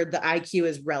rumored that IQ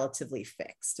is relatively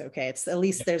fixed. Okay. It's, at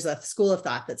least there's a school of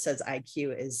thought that says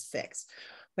IQ is fixed,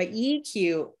 but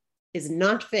EQ is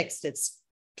not fixed. It's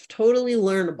totally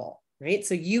learnable, right?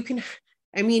 So you can,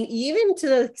 I mean, even to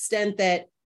the extent that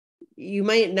you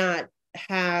might not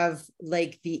have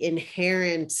like the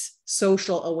inherent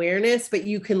social awareness, but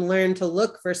you can learn to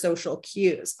look for social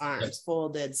cues, arms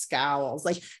folded, scowls,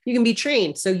 like you can be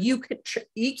trained. So you could,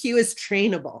 EQ is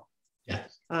trainable. Yeah.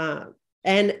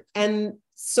 And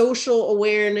social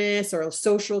awareness or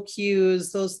social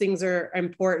cues, those things are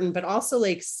important, but also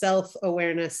like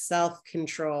self-awareness,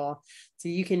 self-control. So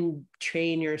you can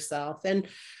train yourself. And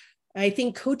I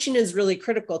think coaching is really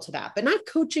critical to that, but not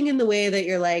coaching in the way that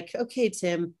you're like, okay,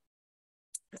 Tim,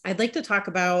 I'd like to talk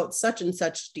about such and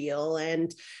such deal.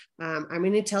 And I'm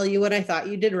going to tell you what I thought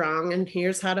you did wrong. And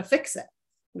here's how to fix it.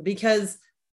 Because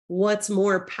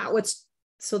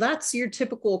so that's your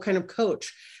typical kind of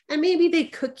coach. And maybe they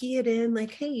cookie it in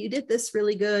like, hey, you did this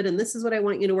really good. And this is what I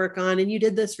want you to work on. And you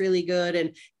did this really good.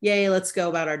 And yay, let's go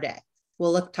about our day.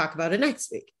 We'll talk about it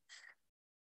next week.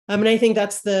 And I think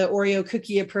that's the Oreo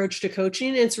cookie approach to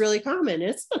coaching. It's really common.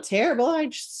 It's not terrible. I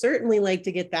certainly like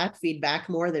to get that feedback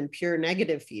more than pure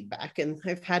negative feedback. And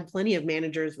I've had plenty of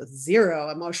managers with zero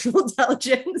emotional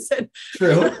intelligence.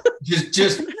 True.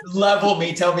 Just level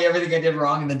me, tell me everything I did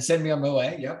wrong, and then send me on my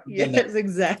way. Yep. Yes,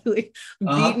 exactly.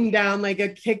 Beaten down like a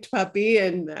kicked puppy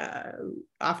and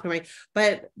off to my.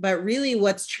 But really,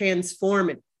 what's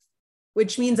transformative,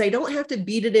 which means I don't have to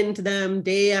beat it into them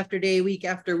day after day, week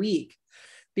after week,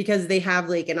 because they have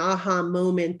like an aha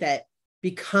moment that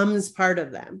becomes part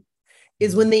of them,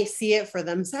 is when they see it for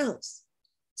themselves.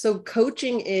 So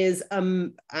coaching is,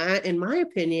 in my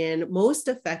opinion, most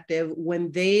effective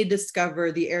when they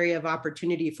discover the area of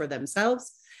opportunity for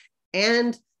themselves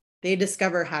and they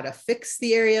discover how to fix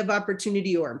the area of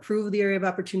opportunity or improve the area of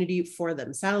opportunity for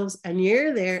themselves. And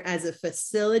you're there as a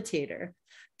facilitator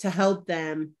to help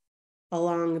them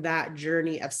along that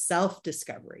journey of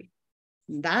self-discovery.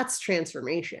 That's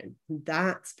transformation.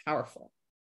 That's powerful.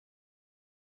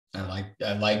 I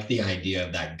like the idea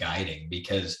of that guiding,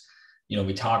 because, you know,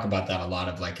 we talk about that a lot,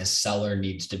 of like a seller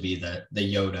needs to be the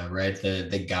Yoda, right?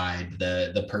 The guide,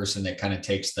 the person that kind of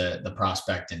takes the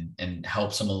prospect and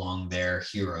helps them along their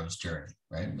hero's journey,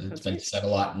 right? It's been said a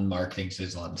lot in marketing,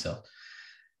 says a lot in sales.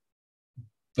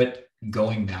 But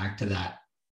going back to that,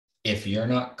 if you're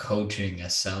not coaching a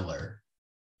seller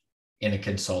in a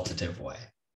consultative way,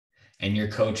 and you're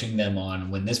coaching them on,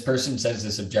 when this person says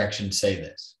this objection, say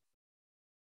this.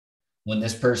 When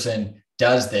this person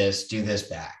does this, do this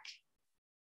back.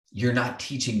 You're not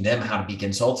teaching them how to be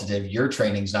consultative. Your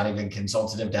training's not even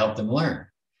consultative to help them learn.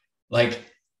 Like,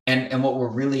 and what we're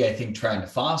really, I think, trying to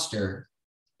foster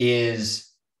is,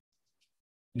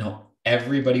 you know,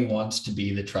 everybody wants to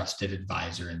be the trusted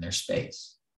advisor in their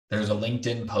space. There's a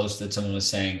LinkedIn post that someone was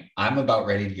saying, I'm about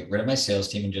ready to get rid of my sales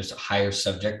team and just hire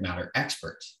subject matter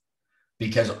experts,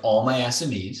 because all my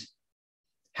SMEs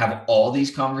have all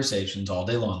these conversations all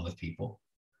day long with people.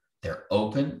 They're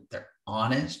open, they're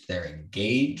honest, they're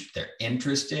engaged, they're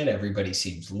interested. Everybody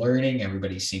seems learning.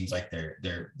 Everybody seems like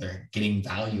they're getting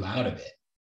value out of it,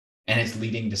 and it's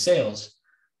leading to sales.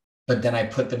 But then I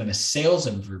put them in a sales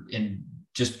in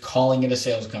just calling it a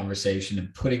sales conversation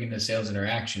and putting it in a sales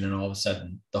interaction, and all of a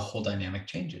sudden the whole dynamic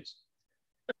changes.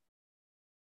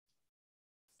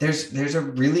 There's a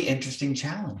really interesting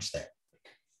challenge there.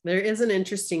 There is an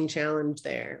interesting challenge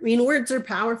there. I mean, words are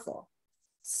powerful.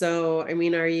 So, I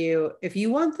mean, if you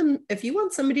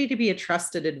want somebody to be a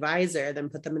trusted advisor, then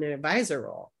put them in an advisor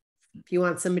role. If you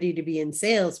want somebody to be in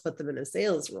sales, put them in a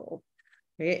sales role.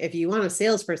 Right? If you want a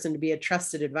salesperson to be a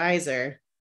trusted advisor,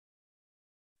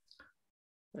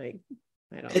 like,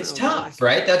 I don't It's know. tough,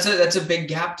 right? That's a big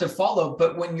gap to follow.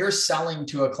 But when you're selling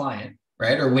to a client,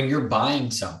 right, or when you're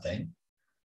buying something,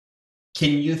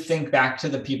 can you think back to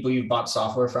the people you bought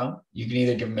software from? You can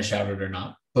either give them a shout out or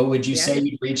not. But would you say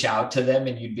you'd reach out to them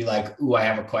and you'd be like, "Ooh, I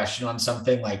have a question on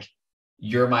something. Like,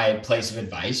 you're my place of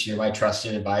advice. You're my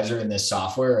trusted advisor in this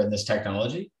software and this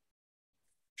technology"?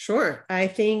 Sure. I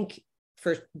think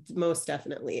for most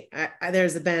definitely.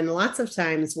 There's been lots of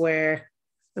times where,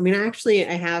 I mean, actually,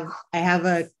 I have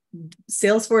a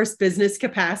Salesforce business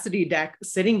capacity deck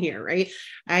sitting here, right?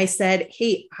 I said,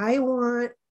 hey,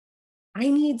 I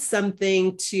need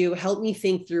something to help me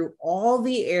think through all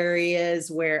the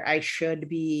areas where I should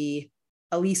be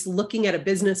at least looking at a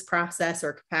business process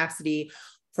or capacity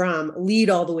from lead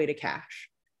all the way to cash.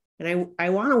 And I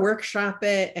want to workshop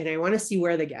it and I want to see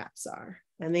where the gaps are.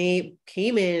 And they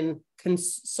came in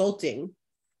consulting.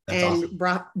 That's and awesome.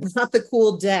 brought the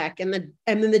cool deck. And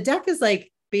then the deck is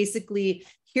like, basically,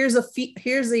 here's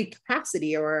a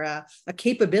capacity or a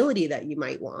capability that you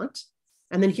might want.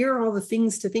 And then here are all the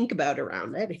things to think about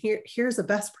around it. Here's a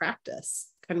best practice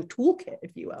kind of toolkit,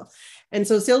 if you will. And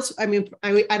so I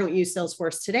don't use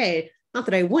Salesforce today, not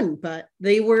that I wouldn't, but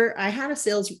I had a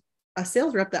sales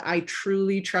rep that I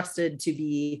truly trusted to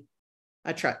be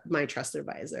my trusted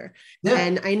advisor. Yeah.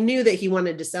 And I knew that he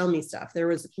wanted to sell me stuff. There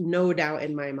was no doubt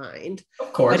in my mind.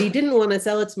 Of course. But he didn't want to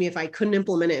sell it to me if I couldn't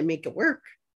implement it and make it work.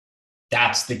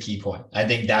 That's the key point. I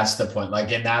think that's the point.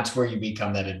 Like, and that's where you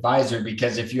become that advisor,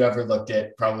 because if you ever looked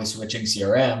at probably switching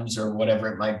CRMs or whatever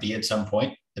it might be at some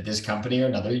point at this company or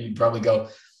another, you'd probably go,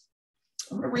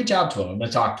 I'm going to reach out to him. I'm going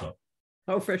to talk to him.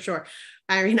 Oh, for sure.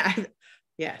 I mean,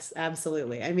 yes,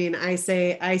 absolutely. I mean, I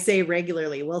say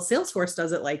regularly, well, Salesforce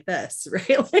does it like this,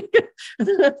 right? Like,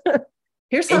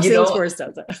 here's how Salesforce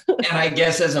does it. And I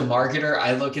guess as a marketer,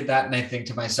 I look at that and I think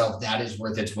to myself, that is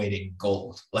worth its weight in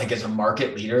gold. Like, as a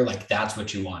market leader, like, that's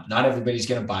what you want. Not everybody's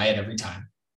going to buy it every time.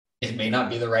 It may not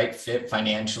be the right fit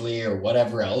financially or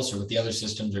whatever else, or with the other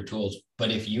systems or tools.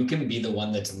 But if you can be the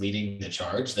one that's leading the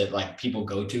charge that like people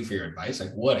go to for your advice,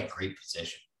 like, what a great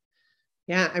position.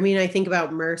 Yeah. I mean, I think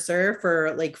about Mercer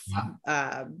for like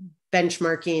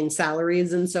benchmarking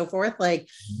salaries and so forth. Like,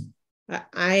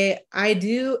 I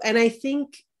do. And I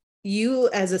think you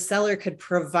as a seller could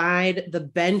provide the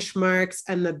benchmarks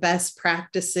and the best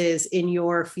practices in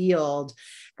your field.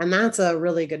 And that's a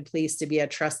really good place to be a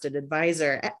trusted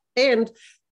advisor. And,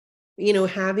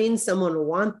 having someone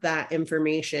want that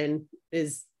information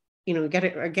is, get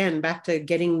it again, back to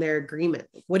getting their agreement.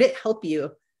 Would it help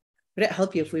you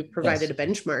if we provided a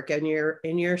benchmark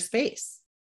in your space?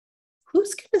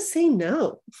 Who's going to say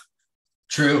no?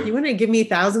 True. You want to give me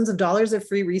thousands of dollars of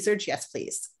free research? Yes,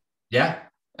 please. Yeah,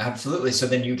 absolutely. So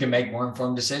then you can make more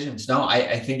informed decisions. No,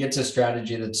 I think it's a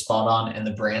strategy that's spot on. And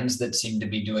the brands that seem to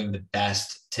be doing the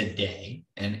best today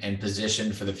and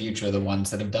positioned for the future are the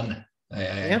ones that have done that.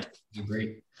 I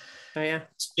agree. Oh, yeah.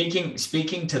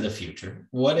 Speaking to the future,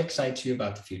 what excites you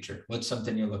about the future? What's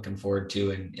something you're looking forward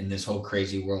to in this whole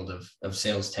crazy world of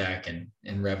sales tech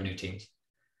and revenue teams?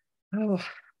 Oh,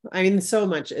 I mean, so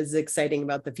much is exciting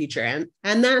about the future.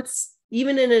 And that's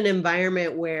even in an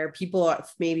environment where people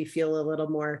maybe feel a little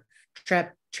more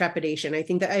trepidation. I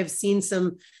think that I've seen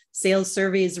some sales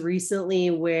surveys recently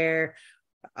where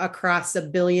across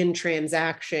 1 billion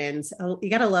transactions, you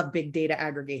got to love big data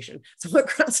aggregation. So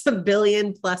across 1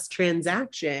 billion plus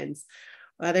transactions,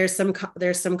 there's some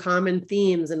common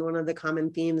themes. And one of the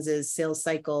common themes is sales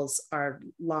cycles are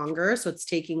longer. So it's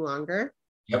taking longer.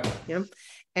 Yep. Yeah.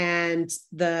 And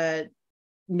the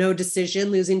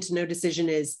losing to no decision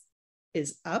is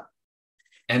up.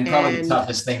 And probably the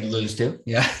toughest thing to lose too.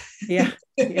 Yeah. Yeah.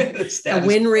 The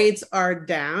win rates are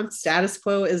down. Status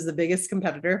quo is the biggest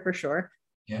competitor for sure.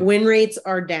 Yeah. Win rates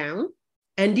are down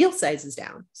and deal size is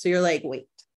down. So you're like, wait,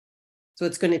 so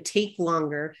it's going to take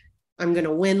longer. I'm going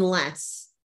to win less.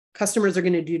 Customers are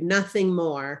going to do nothing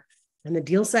more. And the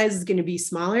deal size is going to be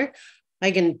smaller.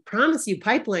 I can promise you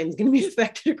pipeline is going to be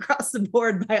affected across the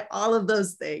board by all of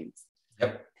those things.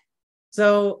 Yep.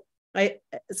 So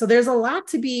there's a lot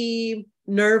to be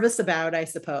nervous about, I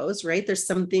suppose, right? There's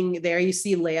something there. You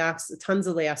see layoffs, tons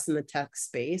of layoffs in the tech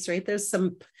space, right? There's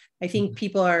some, I think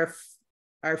people are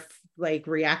like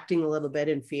reacting a little bit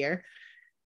in fear.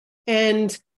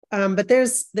 And, but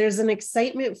there's an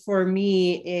excitement for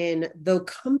me in the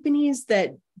companies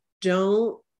that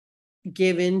don't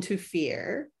give into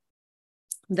fear,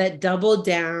 that double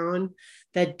down,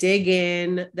 that dig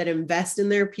in, that invest in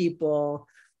their people.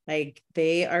 Like,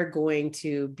 they are going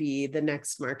to be the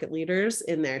next market leaders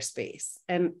in their space.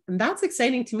 And that's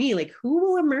exciting to me. Like, who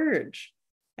will emerge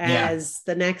as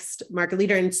the next market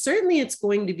leader? And certainly it's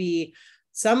going to be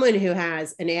someone who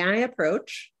has an AI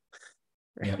approach,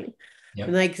 right? Yep. Yep.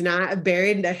 And like not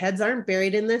buried, their heads aren't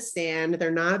buried in the sand.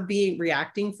 They're not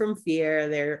reacting from fear.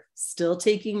 They're still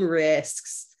taking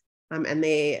risks. And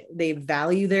they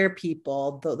value their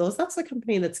people. That's the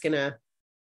company that's gonna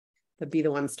be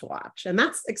the ones to watch. And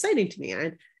that's exciting to me.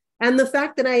 And the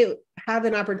fact that I have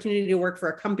an opportunity to work for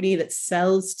a company that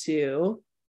sells to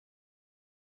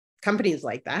companies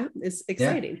like that is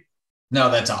exciting. Yeah. No,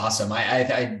 that's awesome. I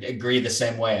agree the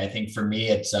same way. I think for me,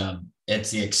 it's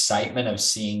the excitement of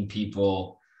seeing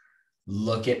people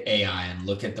look at AI and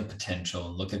look at the potential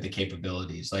and look at the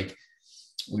capabilities. Like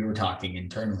we were talking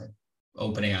internally,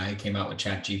 OpenAI came out with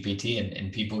ChatGPT,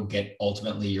 and people get,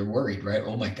 ultimately you're worried, right?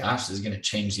 Oh my gosh, this is going to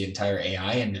change the entire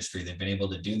AI industry. They've been able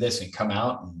to do this and come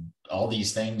out and all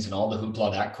these things and all the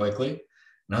hoopla that quickly.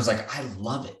 And I was like, I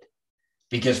love it,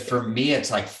 because for me,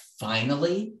 it's like,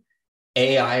 finally,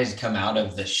 AI has come out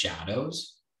of the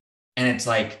shadows and it's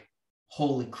like,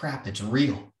 holy crap, it's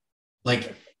real.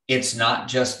 Like, it's not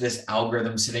just this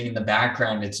algorithm sitting in the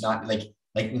background. It's not like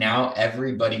now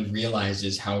everybody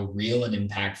realizes how real and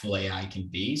impactful AI can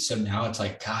be. So now it's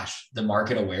like, gosh, the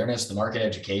market awareness, the market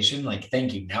education, like,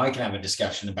 thank you. Now I can have a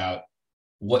discussion about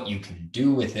what you can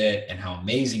do with it and how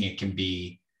amazing it can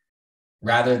be,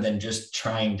 rather than just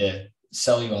trying to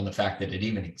sell you on the fact that it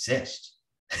even exists,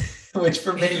 which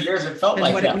for many years it felt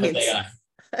like that with AI.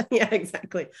 Yeah,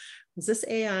 exactly. Is this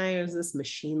AI or is this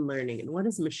machine learning? And what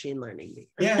does machine learning mean?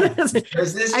 Yeah. Is this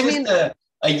just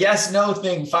a yes, no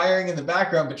thing firing in the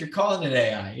background, but you're calling it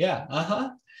AI? Yeah.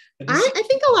 I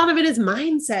think a lot of it is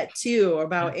mindset too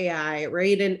about AI,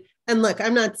 right? And look,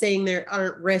 I'm not saying there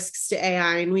aren't risks to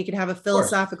AI, and we could have a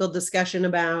philosophical discussion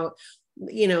about,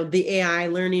 the AI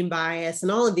learning bias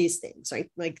and all of these things,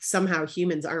 right? Like somehow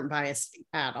humans aren't biased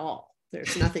at all.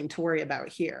 There's nothing to worry about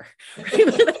here. Right?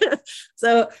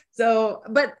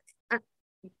 But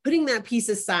putting that piece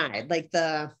aside,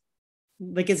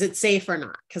 is it safe or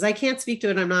not? Because I can't speak to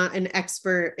it. I'm not an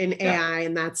expert in AI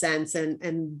in that sense.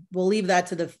 And we'll leave that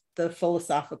to the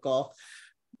philosophical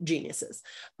geniuses.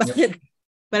 But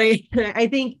I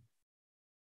think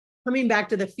coming back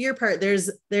to the fear part, there's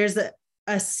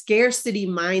a scarcity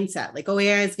mindset, like, oh,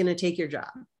 AI is going to take your job.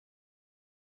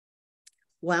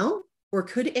 Well, or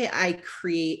could AI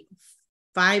create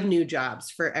 5 new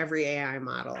jobs for every AI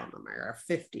model on the market,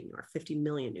 or 50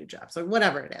 million new jobs, or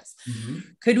whatever it is? Mm-hmm.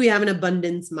 Could we have an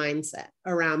abundance mindset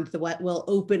around what will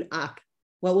open up,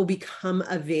 what will become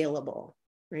available,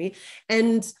 right?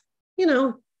 And,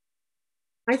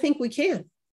 I think we can.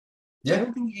 Yeah. I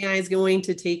don't think AI is going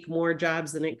to take more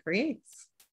jobs than it creates.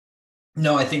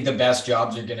 No, I think the best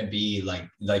jobs are going to be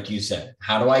like you said,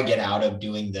 how do I get out of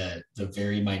doing the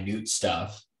very minute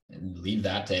stuff and leave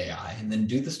that to AI, and then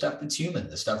do the stuff that's human,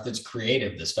 the stuff that's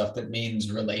creative, the stuff that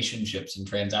means relationships and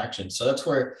transactions. So that's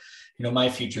where, my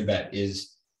future bet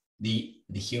is the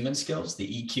human skills, the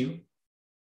EQ.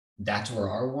 That's where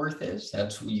our worth is.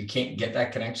 That's where you can't get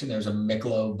that connection. There's a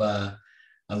Michelob,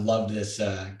 I loved this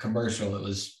commercial. It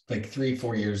was like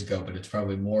 3-4 years ago, but it's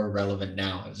probably more relevant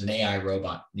now. It was an AI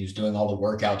robot. He was doing all the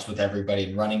workouts with everybody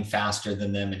and running faster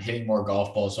than them and hitting more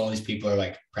golf balls. So all these people are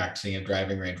like practicing at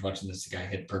driving range, watching this guy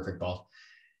hit perfect balls.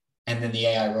 And then the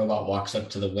AI robot walks up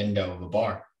to the window of a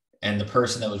bar, and the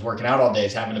person that was working out all day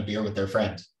is having a beer with their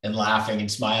friends and laughing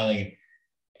and smiling.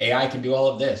 AI can do all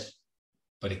of this,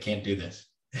 but it can't do this.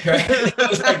 Right? It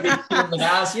was like the human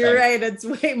aspect. You're right. It's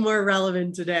way more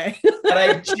relevant today. And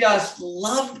I just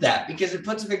loved that, because it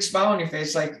puts a big smile on your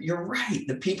face. Like, you're right.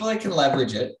 The people that can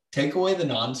leverage it, take away the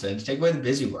nonsense, take away the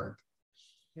busy work,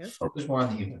 focus more on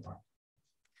the human part.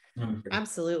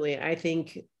 Absolutely. I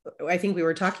think we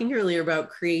were talking earlier about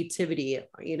creativity.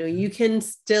 You can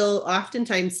still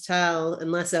oftentimes tell,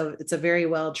 unless it's a very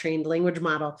well-trained language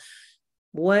model,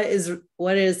 what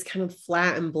is kind of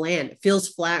flat and bland. It feels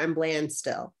flat and bland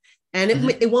still. And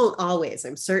it won't always.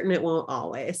 I'm certain it won't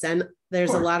always. And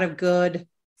there's a lot of good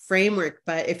framework,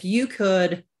 but if you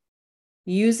could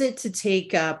use it to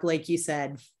take up, like you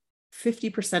said,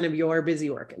 50% of your busy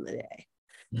work in the day,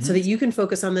 so that you can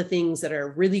focus on the things that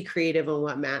are really creative and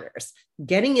what matters,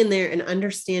 getting in there and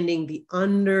understanding the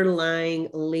underlying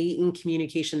latent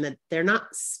communication that they're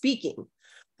not speaking.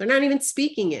 They're not even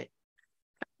speaking it.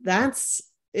 That's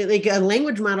like a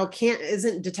language model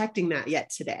isn't detecting that yet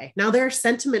today. Now there are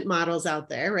sentiment models out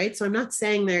there, right? So I'm not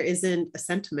saying there isn't a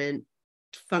sentiment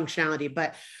functionality,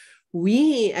 but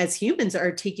we as humans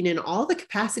are taking in all the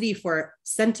capacity for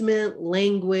sentiment,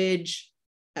 language,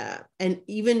 and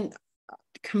even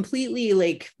completely,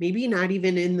 like, maybe not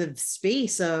even in the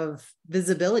space of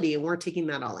visibility. And we're taking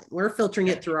that all in. We're filtering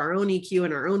it through our own EQ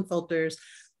and our own filters.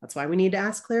 That's why we need to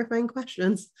ask clarifying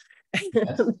questions.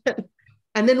 Yes.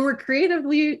 And then we're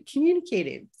creatively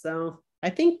communicating. So I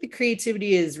think the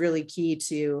creativity is really key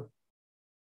to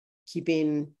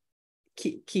keeping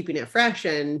it fresh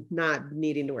and not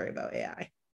needing to worry about AI.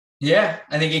 Yeah,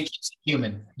 I think it keeps it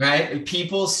human, right?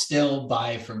 People still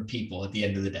buy from people at the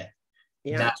end of the day.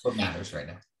 Yeah. That's what matters right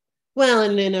now. Well,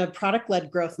 and in a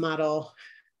product-led growth model,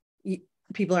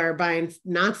 people are buying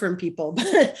not from people,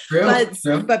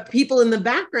 but people in the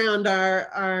background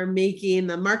are making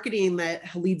the marketing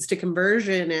that leads to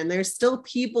conversion. And there's still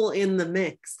people in the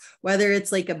mix, whether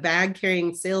it's like a bag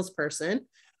carrying salesperson,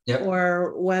 yep,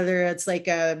 or whether it's like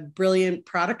a brilliant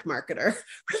product marketer.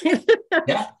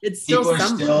 Yeah, it's still people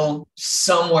are still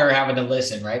somewhere having to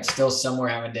listen, right? Still somewhere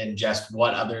having to ingest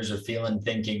what others are feeling,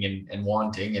 thinking, and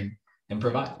wanting, and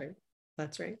provide.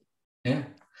 That's right. Yeah.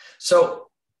 So,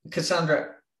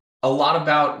 Cassandra, a lot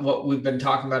about what we've been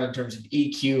talking about in terms of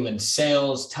EQ and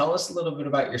sales. Tell us a little bit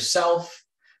about yourself.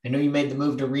 I know you made the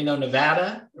move to Reno,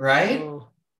 Nevada, right? Oh,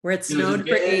 where it snowed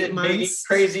for 8 months.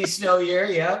 Crazy snow year.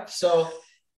 Yep. So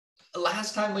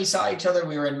last time we saw each other,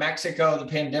 we were in Mexico. The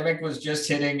pandemic was just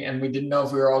hitting and we didn't know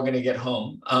if we were all going to get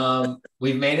home.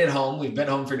 We've made it home. We've been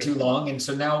home for too long. And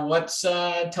so now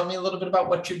tell me a little bit about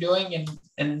what you're doing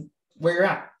and where you're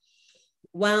at.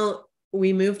 Well,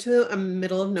 we moved to a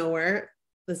middle of nowhere,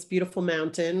 this beautiful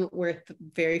mountain with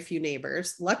very few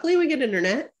neighbors. Luckily, we get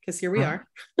internet because here we are.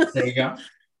 There you go.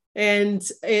 And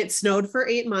it snowed for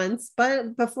 8 months.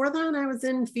 But before that, I was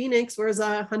in Phoenix, where it was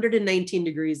 119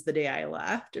 degrees the day I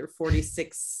left, or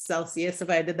 46 Celsius, if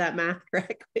I did that math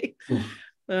correctly.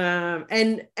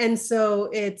 And so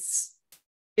it's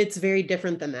very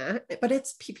different than that, but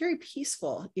it's very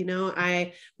peaceful. You know,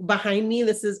 behind me,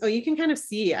 you can kind of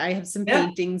see, I have some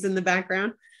paintings in the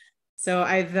background. So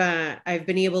I've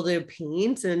been able to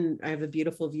paint, and I have a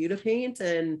beautiful view to paint.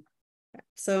 And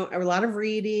so a lot of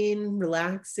reading,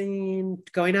 relaxing,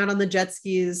 going out on the jet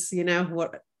skis, now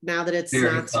that it's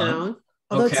not snowing,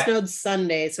 although it snowed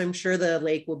Sunday. So I'm sure the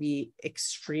lake will be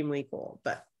extremely cold,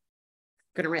 but I'm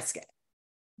going to risk it.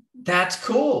 That's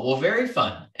cool. Well, very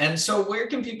fun. And so where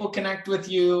can people connect with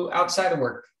you outside of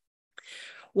work?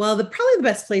 Well, probably the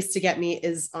best place to get me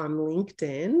is on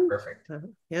LinkedIn. Perfect.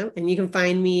 Yeah. And you can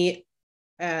find me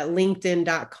at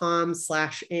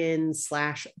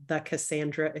linkedin.com/the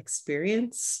Cassandra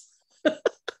experience.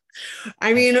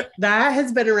 I mean, that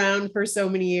has been around for so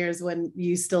many years when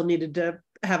you still needed to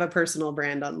have a personal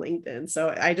brand on LinkedIn.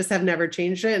 So I just have never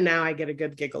changed it. And now I get a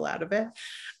good giggle out of it.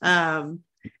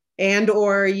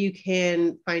 Or you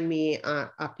can find me at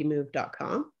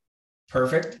optimove.com.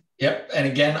 Perfect. Yep. And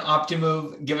again,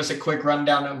 Optimove, give us a quick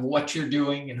rundown of what you're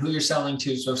doing and who you're selling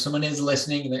to. So if someone is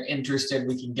listening and they're interested,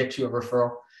 we can get you a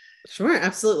referral. Sure,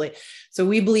 absolutely. So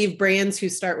we believe brands who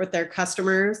start with their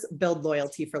customers build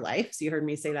loyalty for life. So you heard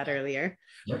me say that earlier.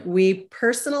 Yep. We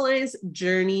personalize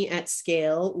journey at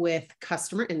scale with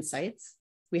customer insights.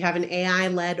 We have an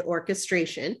AI-led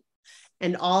orchestration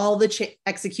and all the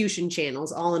execution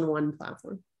channels all in one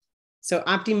platform. So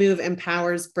Optimove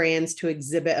empowers brands to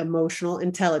exhibit emotional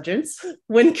intelligence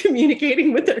when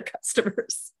communicating with their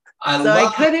customers.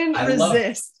 I couldn't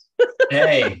resist.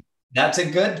 Hey, that's a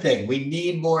good thing. We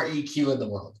need more EQ in the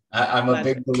world. I'm a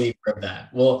big believer of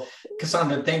that. Well,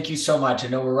 Cassandra, thank you so much. I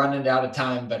know we're running out of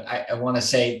time, but I want to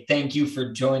say thank you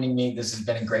for joining me. This has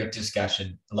been a great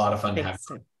discussion. A lot of fun to have.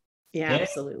 Yeah,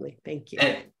 absolutely. Thank you.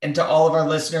 And to all of our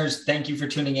listeners, thank you for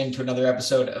tuning in to another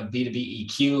episode of B2B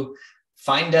EQ.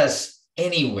 Find us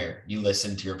anywhere you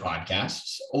listen to your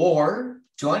podcasts, or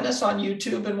join us on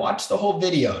YouTube and watch the whole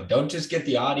video. Don't just get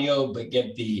the audio, but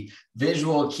get the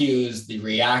visual cues, the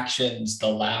reactions, the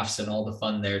laughs, and all the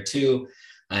fun there too.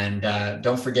 And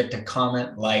don't forget to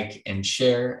comment, like, and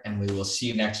share. And we will see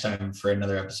you next time for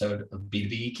another episode of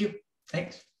B2B EQ.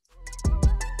 Thanks.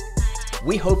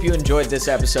 We hope you enjoyed this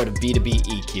episode of B2B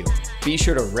EQ. Be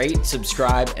sure to rate,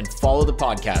 subscribe, and follow the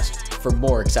podcast for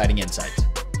more exciting insights.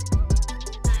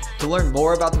 To learn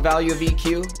more about the value of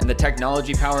EQ and the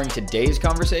technology powering today's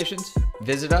conversations,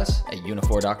 visit us at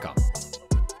unifor.com.